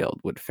CI build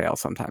would fail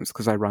sometimes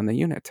because I run the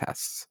unit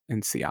tests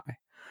in CI.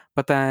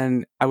 But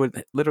then I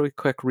would literally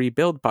click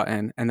rebuild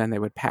button and then they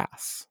would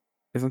pass.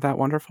 Isn't that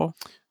wonderful?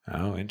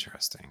 Oh,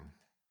 interesting.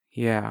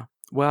 Yeah.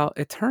 Well,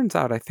 it turns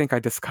out I think I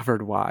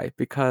discovered why,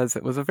 because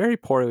it was a very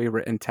poorly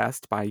written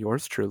test by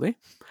yours truly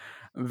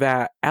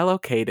that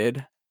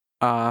allocated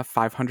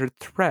 500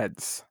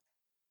 threads,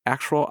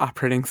 actual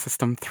operating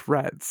system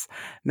threads.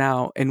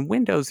 Now, in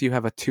Windows, you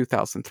have a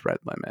 2000 thread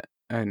limit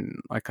and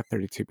like a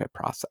 32-bit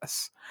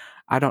process.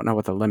 I don't know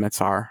what the limits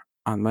are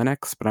on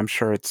Linux, but I'm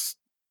sure it's,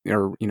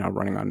 or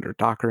running under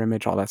Docker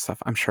image, all that stuff.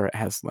 I'm sure it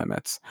has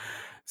limits.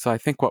 So I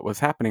think what was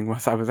happening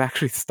was I was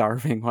actually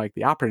starving like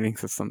the operating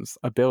system's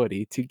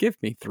ability to give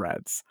me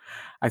threads.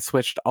 I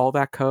switched all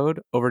that code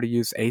over to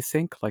use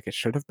async like it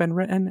should have been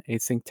written,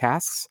 async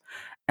tasks,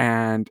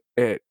 and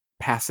it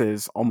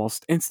passes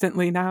almost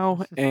instantly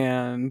now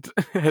and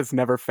has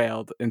never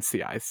failed in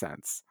CI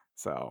since.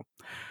 So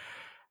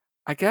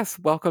I guess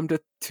welcome to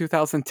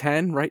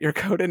 2010. Write your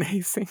code in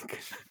async.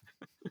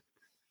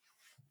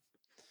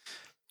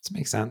 This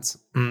makes sense.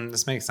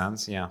 This makes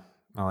sense. Yeah,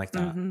 I like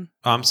that. Mm-hmm.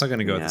 I'm still going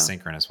to go with the Yeah.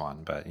 synchronous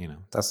one, but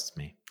that's just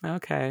me.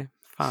 Okay.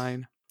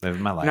 Fine.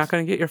 Living my You're not life.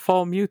 going to get your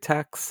full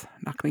mutex.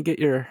 Not going to get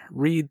your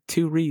read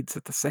two reads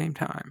at the same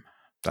time.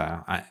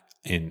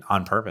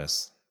 On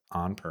purpose.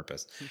 On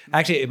purpose.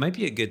 Actually, it might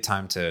be a good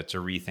time to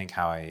rethink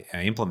how I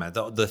implement.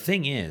 The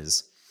thing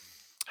is,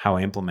 how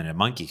I implemented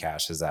Monkey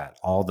Cache is that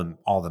all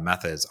the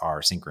methods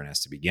are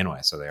synchronous to begin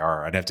with. So they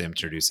are. I'd have to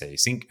introduce an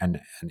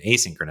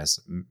asynchronous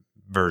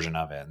version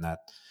of it, and that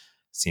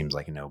seems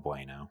like a no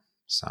bueno.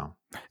 So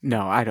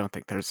No, I don't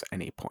think there's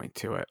any point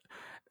to it.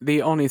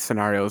 The only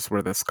scenarios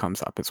where this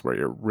comes up is where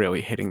you're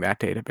really hitting that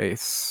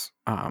database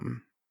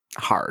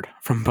hard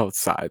from both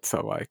sides.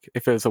 So, like,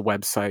 if it was a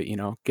website,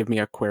 give me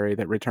a query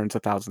that returns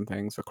 1,000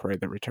 things, a query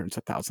that returns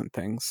 1,000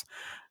 things.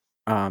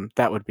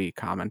 That would be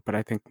common. But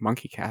I think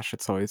Monkey Cache,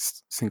 it's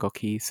always single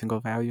key,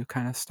 single value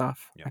kind of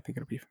stuff. yeah. I think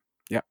it'll be,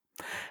 yep.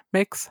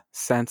 Makes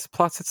sense.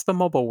 Plus, it's the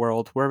mobile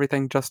world where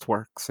everything just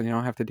works and you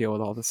don't have to deal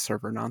with all this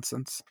server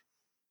nonsense.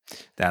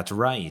 That's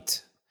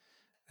right.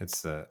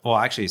 It's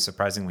actually,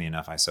 surprisingly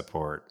enough, I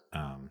support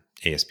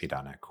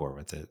ASP.NET Core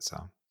with it.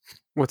 So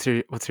What's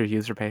your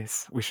user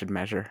base? We should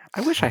measure.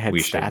 I wish I had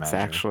we should stats measure.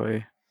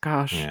 actually.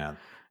 Gosh, Yeah,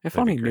 if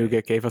that'd be only great.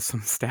 NuGet gave us some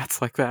stats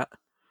like that.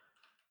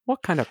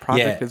 What kind of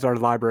project is our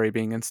library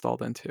being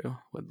installed into?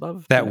 Would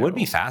love that to know. would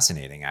be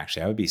fascinating.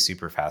 Actually, I would be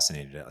super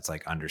fascinated to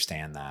like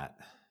understand that.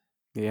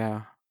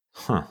 Yeah,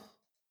 Huh?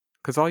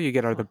 because all you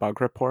get are the bug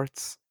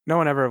reports. No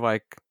one ever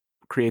like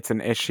creates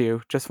an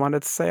issue. Just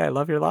wanted to say I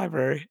love your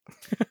library.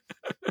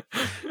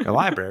 Your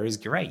library is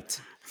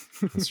great.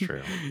 That's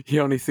true.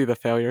 You only see the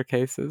failure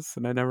cases,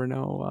 and I never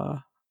know.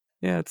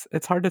 Yeah,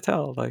 it's hard to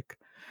tell. Like,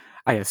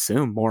 I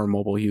assume more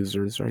mobile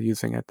users are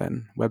using it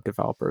than web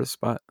developers,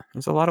 but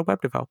there's a lot of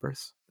web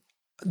developers.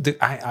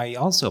 I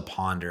also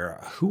ponder,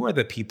 who are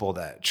the people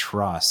that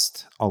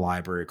trust a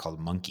library called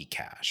Monkey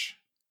Cache?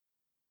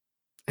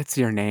 It's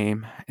your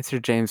name. It's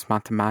your James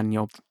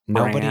Montemagno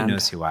Nobody brand.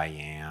 knows who I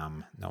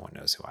am. No one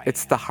knows who I am.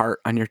 It's the heart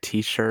on your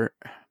t-shirt.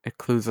 It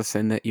clues us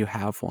in that you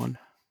have one.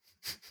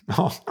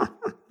 Oh,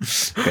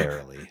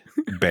 barely.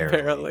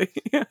 Barely.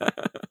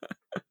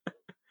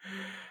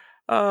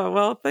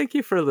 Well, thank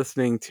you for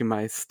listening to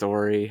my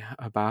story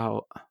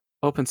about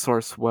open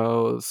source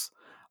woes,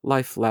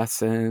 life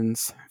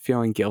lessons,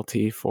 feeling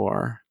guilty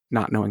for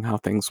not knowing how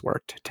things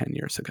worked 10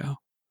 years ago.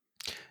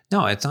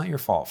 No, it's not your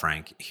fault,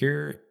 Frank.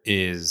 Here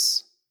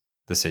is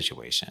the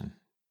situation.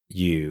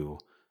 You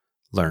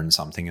learned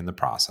something in the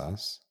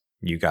process.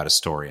 You got a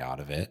story out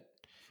of it.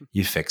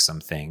 You fix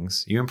some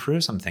things. You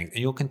improve some things. And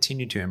you'll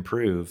continue to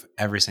improve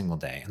every single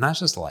day. And that's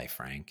just life,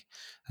 Frank.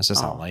 That's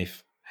just how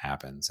life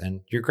happens.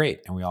 And you're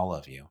great. And we all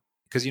love you.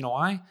 Because you know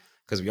why?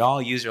 Because we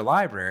all use your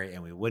library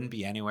and we wouldn't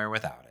be anywhere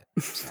without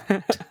it.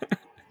 So.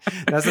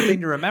 That's the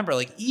thing to remember.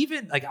 Like,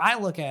 even like I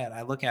look at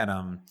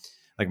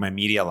like my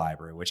media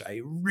library, which I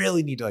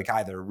really need to like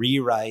either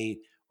rewrite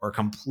or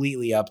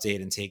completely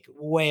update and take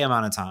way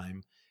amount of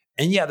time.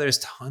 And yeah, there's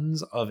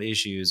tons of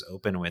issues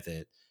open with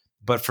it,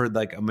 but for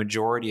like a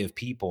majority of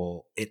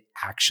people, it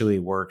actually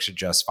works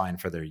just fine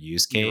for their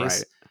use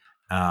case.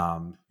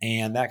 Right.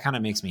 And that kind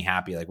of makes me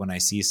happy. Like when I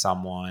see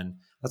someone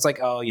that's like,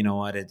 oh, you know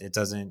what? It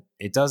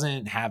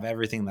doesn't have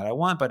everything that I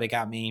want, but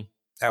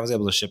I was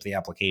able to ship the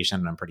application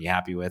and I'm pretty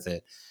happy with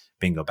it.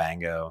 Bingo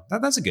bango.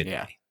 That's a good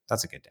day.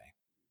 That's a good day.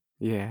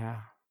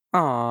 Yeah.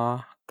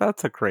 Aw,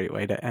 that's a great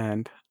way to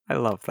end. I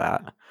love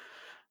that.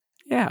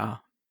 Yeah.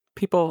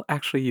 People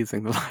actually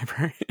using the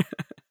library.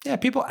 Yeah,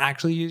 people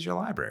actually use your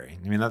library.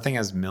 I mean, that thing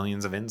has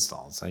millions of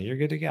installs, so you're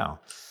good to go.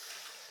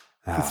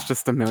 It's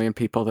just a million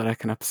people that I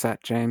can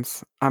upset,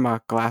 James. I'm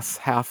a glass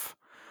half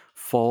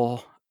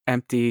full,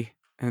 empty,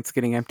 and it's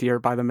getting emptier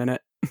by the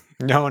minute.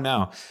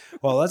 No.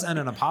 Well, let's end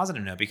on a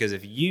positive note, because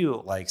if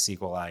you like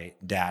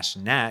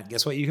SQLite-Net,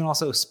 guess what? You can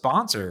also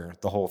sponsor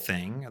the whole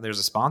thing. There's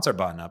a sponsor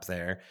button up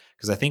there,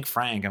 because I think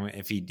Frank,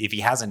 if he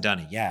hasn't done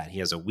it yet, he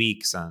has a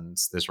week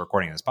since this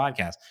recording of this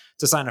podcast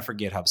to sign up for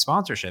GitHub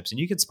sponsorships, and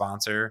you could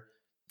sponsor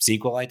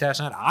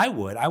SQLite-Net.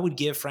 I would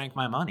give Frank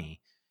my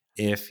money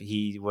if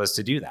he was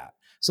to do that.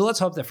 So let's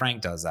hope that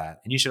Frank does that.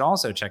 And you should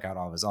also check out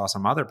all of his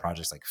awesome other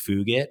projects like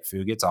Fugit.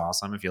 Fugit's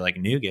awesome. If you like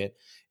Nougat,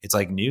 it's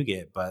like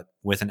Nougat, but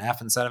with an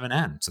F instead of an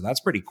N. So that's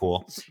pretty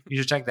cool. You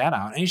should check that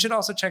out. And you should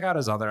also check out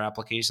his other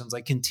applications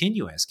like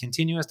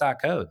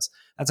Continuous.codes.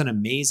 That's an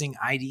amazing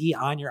IDE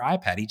on your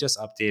iPad. He just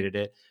updated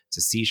it to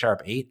C#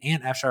 8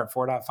 and F#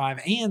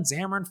 4.5 and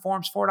Xamarin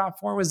Forms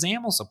 4.4 with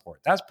XAML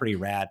support. That's pretty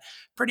rad.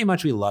 Pretty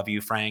much we love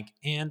you, Frank.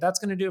 And that's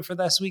going to do it for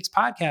this week's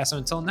podcast. So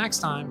until next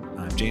time,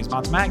 I'm James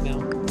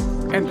Montemagno.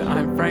 And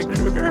I'm Frank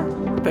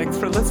Krueger. Thanks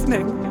for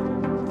listening.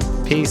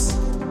 Peace.